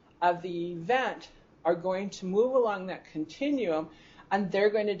reminded of the event, are going to move along that continuum, and they're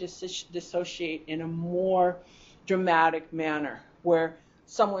going to dissociate in a more dramatic manner, where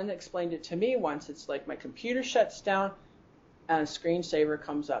someone explained it to me once. It's like my computer shuts down and a screensaver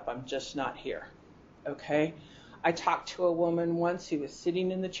comes up. I'm just not here. Okay? I talked to a woman once who was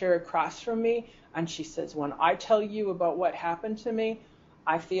sitting in the chair across from me, and she says, "When I tell you about what happened to me,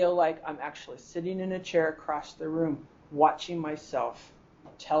 I feel like I'm actually sitting in a chair across the room watching myself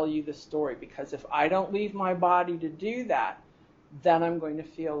tell you the story, because if I don't leave my body to do that, then I'm going to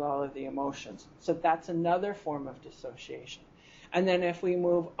feel all of the emotions." So that's another form of dissociation. And then if we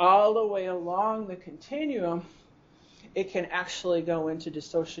move all the way along the continuum, it can actually go into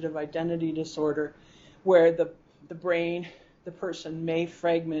dissociative identity disorder, where the brain, the person may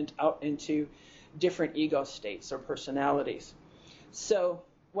fragment out into different ego states or personalities. So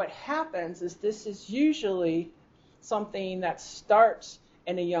what happens is, this is usually something that starts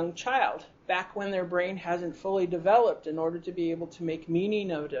in a young child, back when their brain hasn't fully developed in order to be able to make meaning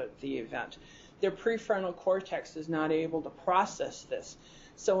out of the event. Their prefrontal cortex is not able to process this.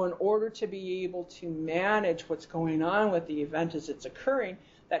 So in order to be able to manage what's going on with the event as it's occurring,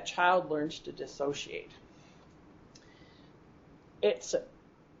 that child learns to dissociate. It's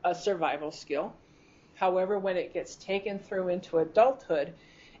a survival skill. However, when it gets taken through into adulthood,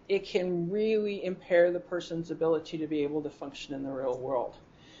 it can really impair the person's ability to be able to function in the real world,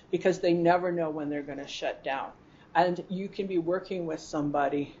 because they never know when they're going to shut down. And you can be working with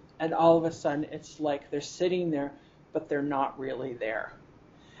somebody, and all of a sudden it's like they're sitting there, but they're not really there.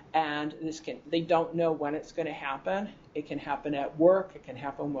 And they don't know when it's going to happen. It can happen at work. It can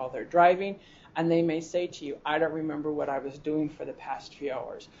happen while they're driving. And they may say to you, I don't remember what I was doing for the past few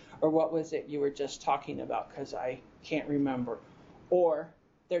hours. Or what was it you were just talking about, because I can't remember. Or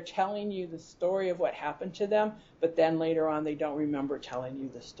they're telling you the story of what happened to them, but then later on they don't remember telling you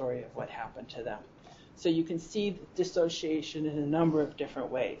the story of what happened to them. So you can see dissociation in a number of different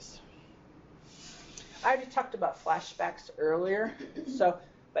ways. I already talked about flashbacks earlier.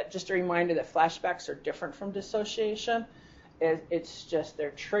 But just a reminder that flashbacks are different from dissociation. It's just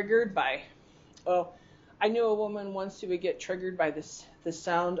they're triggered by, I knew a woman once who would get triggered by the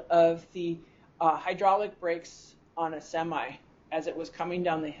sound of the hydraulic brakes on a semi as it was coming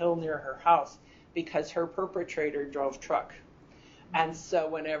down the hill near her house because her perpetrator drove truck. And so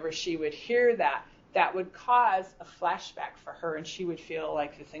whenever she would hear that, that would cause a flashback for her, and she would feel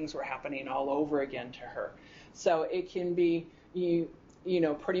like the things were happening all over again to her. So it can be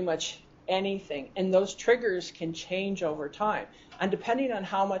pretty much anything. And those triggers can change over time. And depending on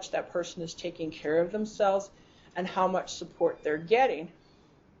how much that person is taking care of themselves and how much support they're getting,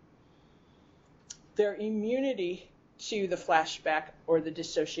 their immunity to the flashback or the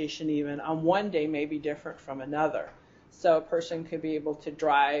dissociation even on one day may be different from another. So a person could be able to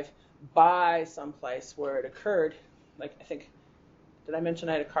drive by someplace where it occurred. Like, I think, did I mention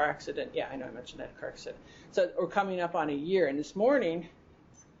I had a car accident? Yeah, I know I mentioned I had a car accident. So we're coming up on a year. And this morning,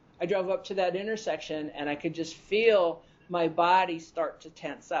 I drove up to that intersection, and I could just feel my body start to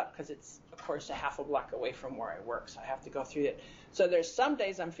tense up because it's, of course, a half a block away from where I work, so I have to go through it. So there's some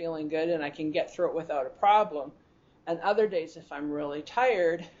days I'm feeling good and I can get through it without a problem, and other days if I'm really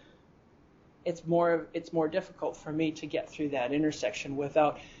tired, it's more difficult for me to get through that intersection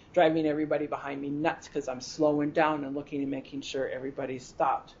without driving everybody behind me nuts because I'm slowing down and looking and making sure everybody's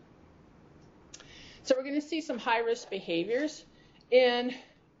stopped. So we're going to see some high-risk behaviors in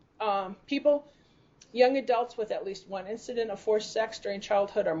people. Young adults with at least one incident of forced sex during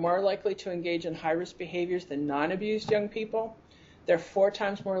childhood are more likely to engage in high-risk behaviors than non-abused young people. They're 4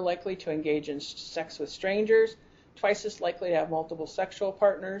 times more likely to engage in sex with strangers, twice as likely to have multiple sexual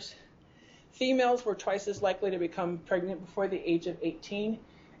partners. Females were twice as likely to become pregnant before the age of 18,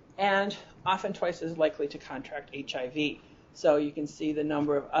 and often twice as likely to contract HIV. So you can see the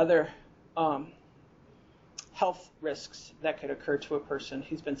number of other health risks that could occur to a person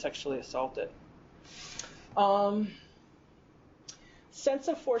who's been sexually assaulted. Sense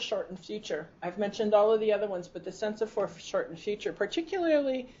of foreshortened future. I've mentioned all of the other ones, but the sense of foreshortened future,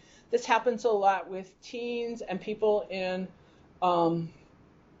 particularly this happens a lot with teens and people in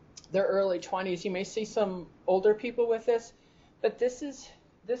their early 20s. You may see some older people with this, but this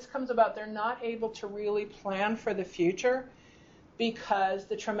comes about, they're not able to really plan for the future because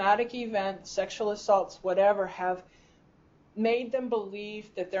the traumatic event, sexual assaults, whatever, have made them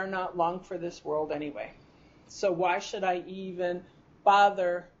believe that they're not long for this world anyway. So why should I even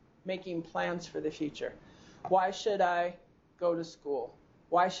bother making plans for the future? Why should I go to school?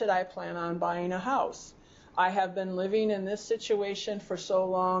 Why should I plan on buying a house? I have been living in this situation for so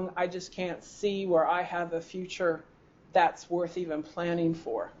long, I just can't see where I have a future that's worth even planning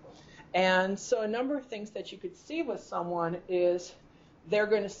for. And so a number of things that you could see with someone is they're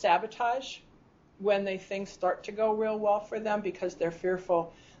going to sabotage when things start to go real well for them because they're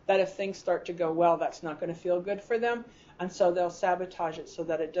fearful that if things start to go well, that's not going to feel good for them. And so they'll sabotage it so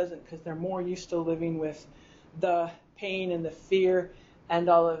that it doesn't, because they're more used to living with the pain and the fear and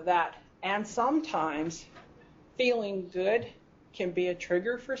all of that. And sometimes feeling good can be a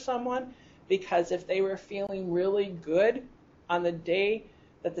trigger for someone, because if they were feeling really good on the day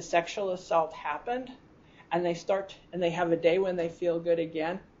that the sexual assault happened, and they have a day when they feel good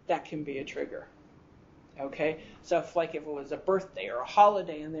again, that can be a trigger. Okay, so if it was a birthday or a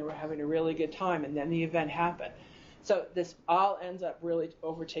holiday and they were having a really good time and then the event happened. So this all ends up really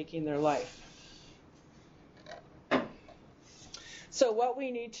overtaking their life. So what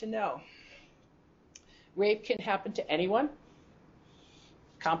we need to know, rape can happen to anyone.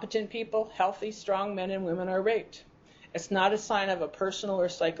 Competent people, healthy, strong men and women are raped. It's not a sign of a personal or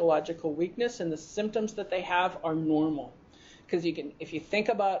psychological weakness, and the symptoms that they have are normal. Because if you think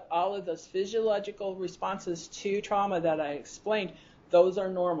about all of those physiological responses to trauma that I explained, those are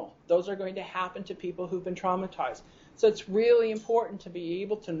normal. Those are going to happen to people who've been traumatized. So it's really important to be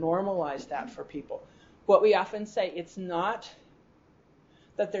able to normalize that for people. What we often say, it's not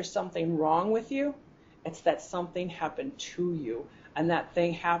that there's something wrong with you, it's that something happened to you, and that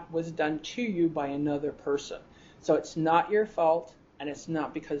thing was done to you by another person. So it's not your fault, and it's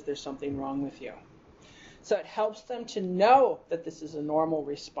not because there's something wrong with you. So it helps them to know that this is a normal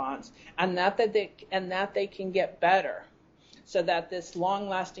response and that they can get better, so that this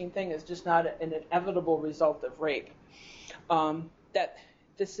long-lasting thing is just not an inevitable result of rape. That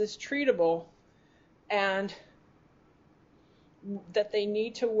this is treatable, and that they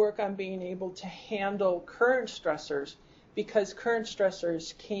need to work on being able to handle current stressors, because current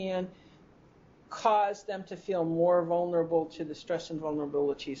stressors can cause them to feel more vulnerable to the stress and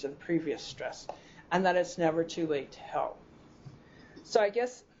vulnerabilities of previous stress, and that it's never too late to help. So I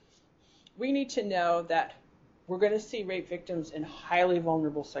guess we need to know that we're going to see rape victims in highly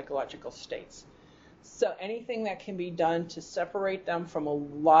vulnerable psychological states. So anything that can be done to separate them from a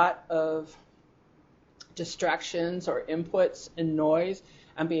lot of distractions or inputs and noise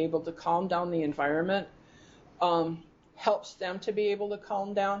and be able to calm down the environment helps them to be able to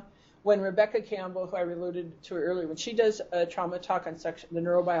calm down. When Rebecca Campbell, who I alluded to earlier, when she does a trauma talk on the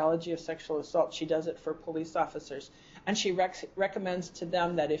neurobiology of sexual assault, she does it for police officers. And she recommends to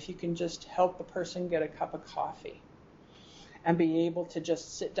them that if you can just help the person get a cup of coffee and be able to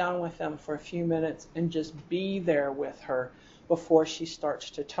just sit down with them for a few minutes and just be there with her before she starts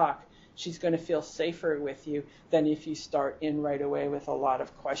to talk, she's going to feel safer with you than if you start in right away with a lot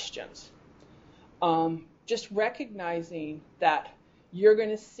of questions. Just recognizing that you're going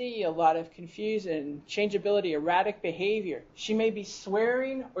to see a lot of confusion, changeability, erratic behavior. She may be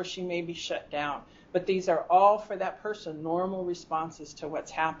swearing or she may be shut down, but these are all, for that person, normal responses to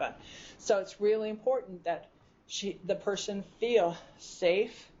what's happened. So it's really important that the person feel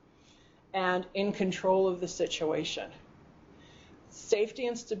safe and in control of the situation. Safety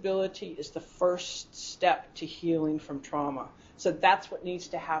and stability is the first step to healing from trauma. So that's what needs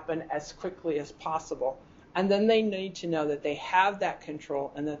to happen as quickly as possible. And then they need to know that they have that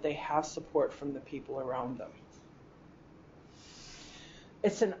control and that they have support from the people around them.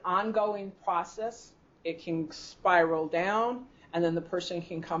 It's an ongoing process. It can spiral down, and then the person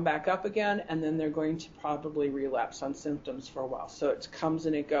can come back up again, and then they're going to probably relapse on symptoms for a while. So it comes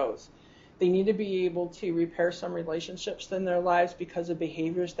and it goes. They need to be able to repair some relationships in their lives because of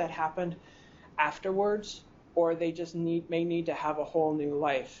behaviors that happened afterwards, or they just may need to have a whole new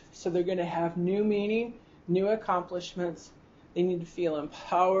life. So they're going to have new meaning, new accomplishments. They need to feel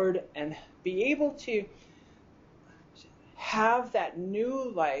empowered and be able to have that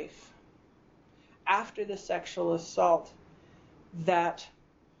new life after the sexual assault that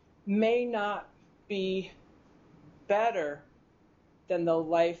may not be better than the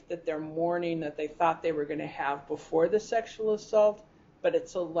life that they're mourning that they thought they were going to have before the sexual assault, but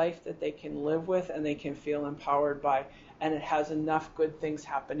it's a life that they can live with and they can feel empowered by, and it has enough good things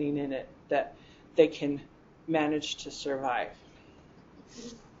happening in it that they can manage to survive.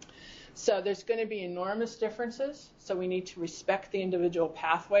 So there's going to be enormous differences, so we need to respect the individual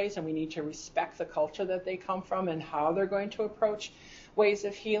pathways, and we need to respect the culture that they come from and how they're going to approach ways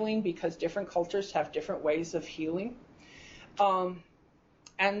of healing, because different cultures have different ways of healing.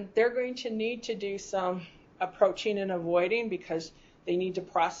 And they're going to need to do some approaching and avoiding, because they need to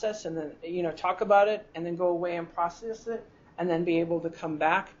process and then, talk about it and then go away and process it and then be able to come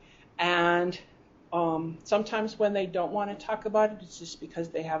back. And sometimes when they don't want to talk about it, it's just because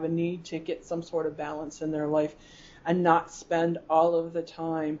they have a need to get some sort of balance in their life and not spend all of the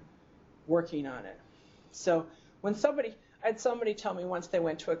time working on it. So when I had somebody tell me once they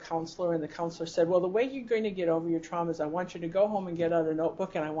went to a counselor, and the counselor said, well, the way you're going to get over your trauma is I want you to go home and get out a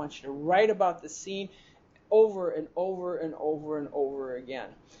notebook, and I want you to write about the scene over and over and over and over again.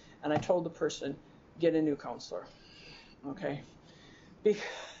 And I told the person, get a new counselor, okay?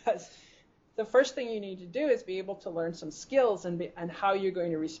 Because the first thing you need to do is be able to learn some skills and how you're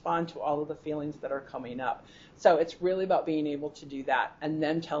going to respond to all of the feelings that are coming up. So it's really about being able to do that, and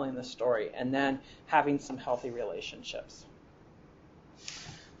then telling the story, and then having some healthy relationships.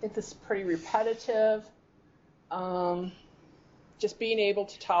 I think this is pretty repetitive. Just being able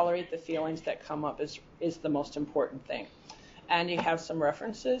to tolerate the feelings that come up is the most important thing. And you have some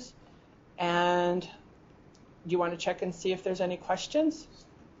references. And you want to check and see if there's any questions?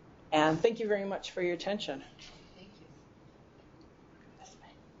 And thank you very much for your attention. Thank you.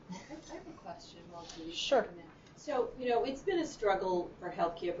 I have a question while Julie's Sure. talking. So, it's been a struggle for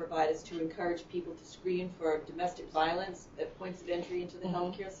healthcare providers to encourage people to screen for domestic violence at points of entry into the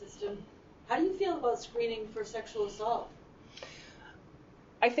healthcare system. How do you feel about screening for sexual assault?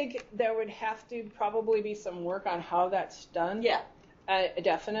 I think there would have to probably be some work on how that's done. Yeah.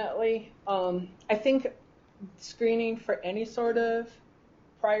 Definitely. I think screening for any sort of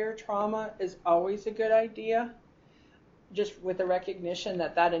prior trauma is always a good idea, just with the recognition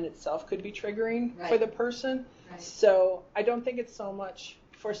that in itself could be triggering for the person. Right. So I don't think it's so much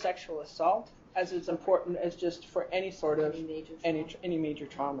for sexual assault. as important as just for any sort of Any major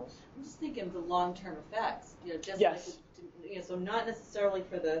trauma. traumas. I'm just thinking of the long-term effects. Just Yes. like so not necessarily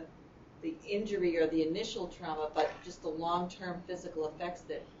for the injury or the initial trauma, but just the long-term physical effects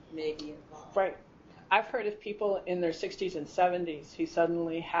that may be involved. Right. I've heard of people in their 60s and 70s who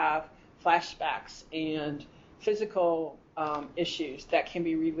suddenly have flashbacks and physical issues that can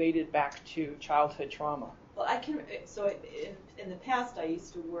be related back to childhood trauma. Well, in the past I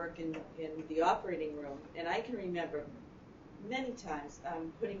used to work in the operating room, and I can remember many times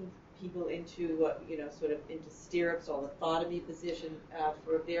putting people into sort of into stirrups or lithotomy position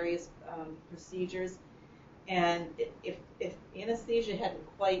for various procedures, and if anesthesia hadn't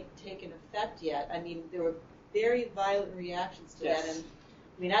quite taken effect yet, I mean there were very violent reactions to Yes. that. And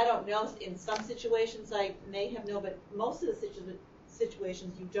I mean, I don't know, in some situations I may have known, but most of the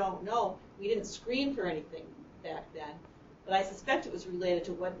situations you don't know. We didn't screen for anything back then, but I suspect it was related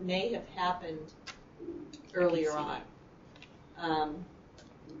to what may have happened earlier on.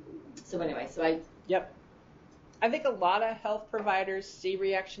 Yep. I think a lot of health providers see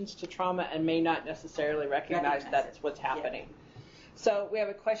reactions to trauma and may not necessarily recognize that's what's happening. Yeah. So we have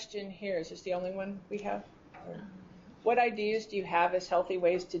a question here. Is this the only one we have? What ideas do you have as healthy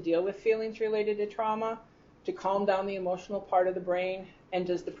ways to deal with feelings related to trauma, to calm down the emotional part of the brain, and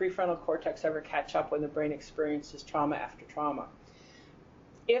does the prefrontal cortex ever catch up when the brain experiences trauma after trauma?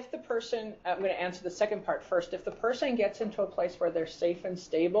 If the person, I'm going to answer the second part first, if the person gets into a place where they're safe and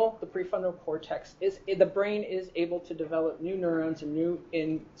stable, the prefrontal cortex, the brain is able to develop new neurons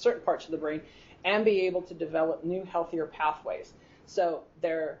in certain parts of the brain and be able to develop new, healthier pathways. So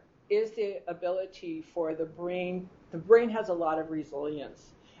there is the ability for the brain has a lot of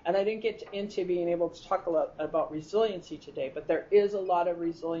resilience. And I didn't get into being able to talk a lot about resiliency today, but there is a lot of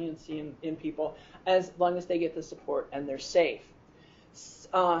resiliency in people as long as they get the support and they're safe.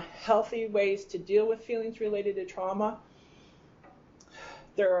 Healthy ways to deal with feelings related to trauma,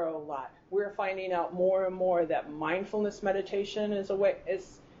 there are a lot. We're finding out more and more that mindfulness meditation is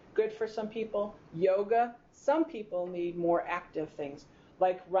good for some people. Yoga, some people need more active things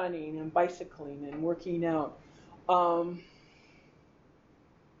like running and bicycling and working out.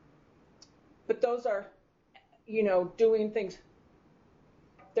 But those are, doing things.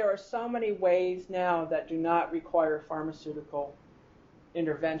 There are so many ways now that do not require pharmaceutical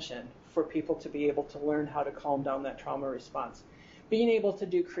intervention for people to be able to learn how to calm down that trauma response. Being able to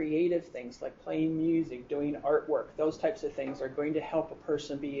do creative things like playing music, doing artwork, those types of things are going to help a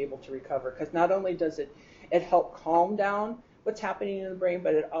person be able to recover, because not only does it help calm down what's happening in the brain,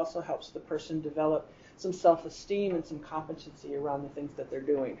 but it also helps the person develop some self-esteem and some competency around the things that they're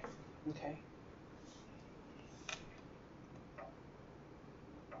doing. Okay.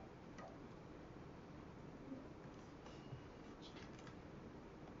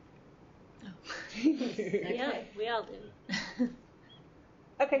 Yeah, we all do.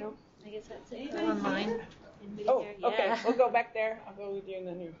 Okay. No, I guess that's it. Anybody Online. Anybody Oh, there? okay. Yeah. We'll go back there. I'll go with you and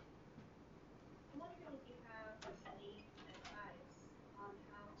then you. I'm wondering if you have any advice on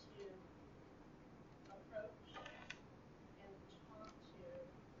how to approach and talk to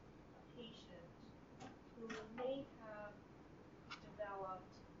a patient who may have developed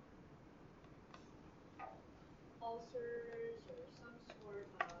ulcers or some sort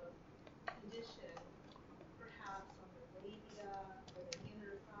of condition, perhaps on the labia or the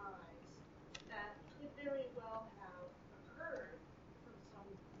inner thighs, that could very well have occurred from some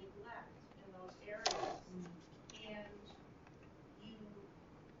neglect in those areas. And you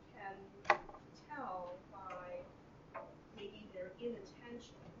can tell by maybe their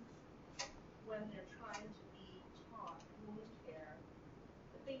inattention when they're trying to be taught wound care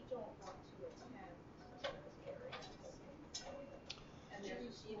that they don't want to attend to those areas. And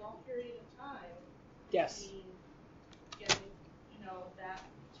there's a small period of time Yes. between getting, that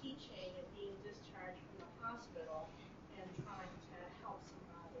teaching and being discharged from the hospital and trying to help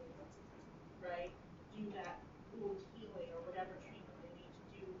somebody, right, do that wound healing or whatever treatment they need to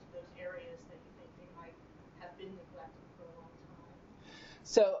do to those areas that you think they might have been neglected for a long time.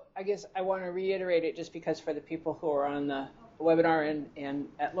 So I guess I want to reiterate it just because for the people who are on the webinar and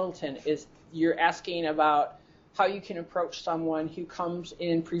at Littleton is you're asking about how you can approach someone who comes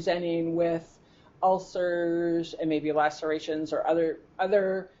in presenting with ulcers and maybe lacerations or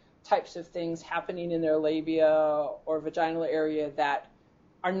other types of things happening in their labia or vaginal area that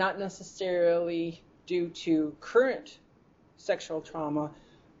are not necessarily due to current sexual trauma,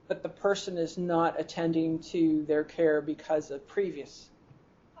 but the person is not attending to their care because of previous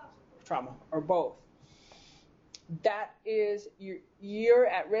trauma or both. That is, you're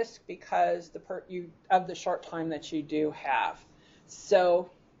at risk because of the short time that you do have.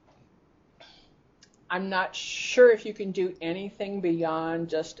 So I'm not sure if you can do anything beyond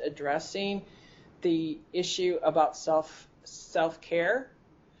just addressing the issue about self-care,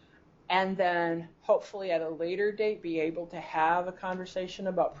 and then hopefully at a later date be able to have a conversation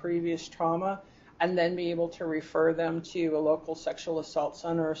about previous trauma, and then be able to refer them to a local sexual assault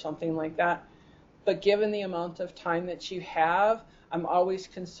center or something like that. But given the amount of time that you have, I'm always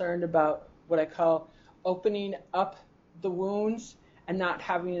concerned about what I call opening up the wounds and not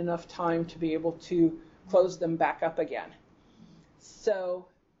having enough time to be able to close them back up again. So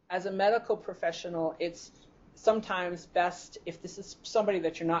as a medical professional, it's sometimes best, if this is somebody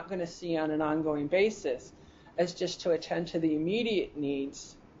that you're not going to see on an ongoing basis, is just to attend to the immediate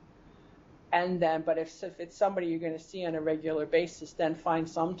needs. And then, but if it's somebody you're going to see on a regular basis, then find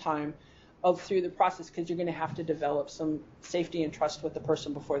some time through the process, because you're going to have to develop some safety and trust with the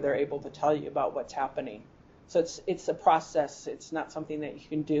person before they're able to tell you about what's happening. So it's a process. It's not something that you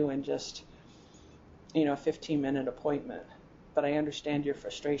can do in just, a 15-minute appointment. But I understand your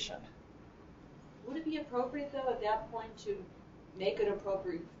frustration. Would it be appropriate, though, at that point to make an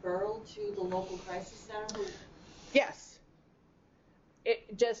appropriate referral to the local crisis center? Yes.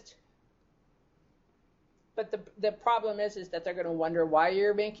 But the problem is that they're going to wonder why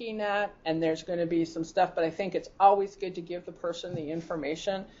you're making that, and there's going to be some stuff. But I think it's always good to give the person the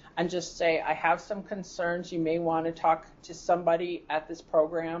information and just say, I have some concerns. You may want to talk to somebody at this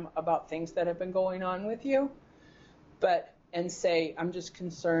program about things that have been going on with you. And say, I'm just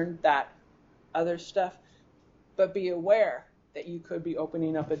concerned that other stuff. But be aware that you could be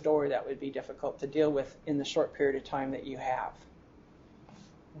opening up a door that would be difficult to deal with in the short period of time that you have.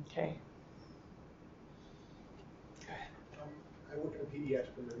 Okay. I work in a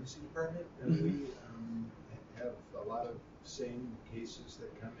pediatric emergency department, and we have a lot of same cases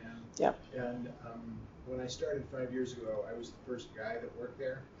that come in. Yep. And when I started 5 years ago, I was the first guy that worked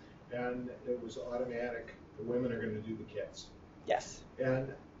there, and it was automatic. The women are going to do the kids. Yes.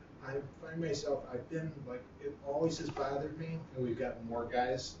 And I find myself, it always has bothered me, and we've gotten more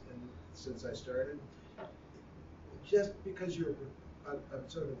guys since I started. Just because you're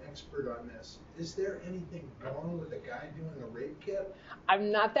sort of an expert on this, is there anything wrong with a guy doing a rape kit?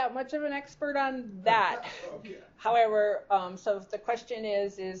 I'm not that much of an expert on that. Okay. However, so if the question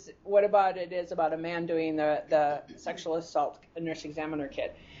is what about a man doing the sexual assault nurse examiner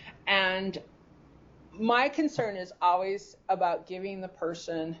kit? And my concern is always about giving the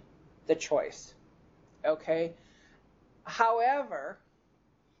person the choice, okay? However,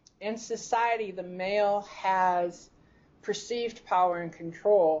 in society, the male has perceived power and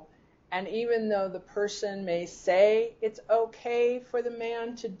control, and even though the person may say it's okay for the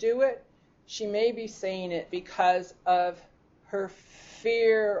man to do it, she may be saying it because of her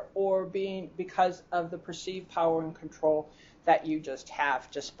fear or because of the perceived power and control that you just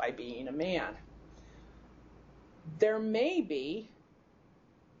have just by being a man. There may be,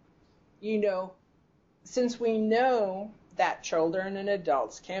 since we know that children and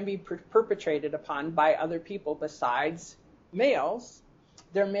adults can be perpetrated upon by other people besides males,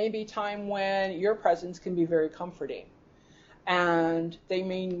 there may be time when your presence can be very comforting. And they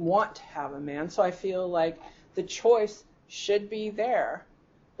may want to have a man. So I feel like the choice should be there,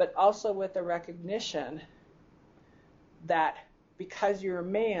 but also with the recognition that because you're a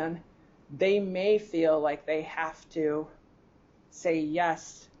man, they may feel like they have to say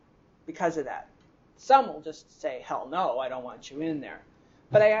yes because of that. Some will just say, hell no, I don't want you in there.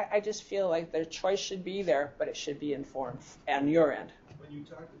 But I just feel like the choice should be there, but it should be informed on your end. When you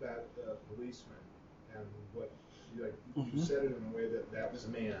talked about the policeman and what you said it in a way that was a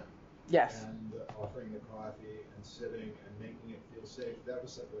man. Yes. And offering the coffee and sitting and making it feel safe, that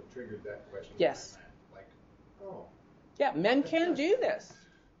was something that triggered that question. Yes. Like, oh. Yeah, men can do this.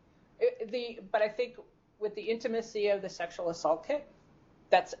 But I think with the intimacy of the sexual assault kit,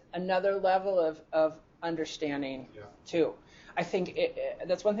 that's another level of understanding too. I think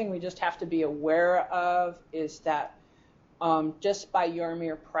that's one thing we just have to be aware of is that just by your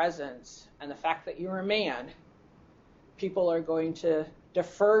mere presence and the fact that you're a man, people are going to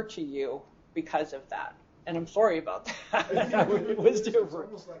defer to you because of that. And I'm sorry about that. It was different. It's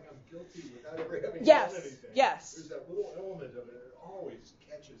almost like I'm guilty without ever having done anything. Yes. There's that little element of it that always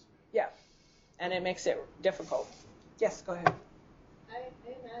catches me. Yeah. And it makes it difficult. Yes, go ahead. I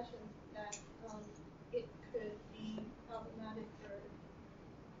imagine that it could be problematic for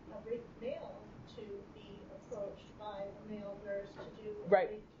a rape male to be approached by a male nurse to do a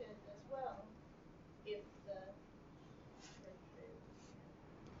rape kit as well, if the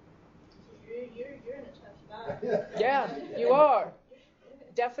you're in a tough spot. Yeah, you are.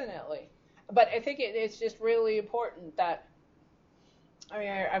 Definitely. But I think it's just really important that I mean,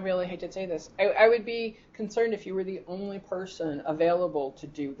 I really hate to say this. I would be concerned if you were the only person available to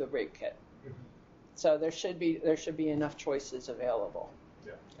do the rape kit. Mhm. So there should be enough choices available.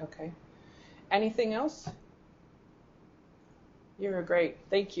 Yeah. Okay. Anything else? You're great.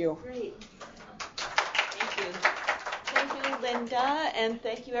 Thank you. Great. Thank you. Thank you, Linda, and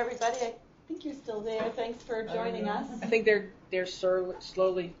thank you, everybody. I think you're still there. Thanks for joining us. I think they're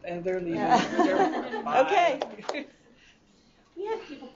slowly they're leaving. Yeah. They're- Okay.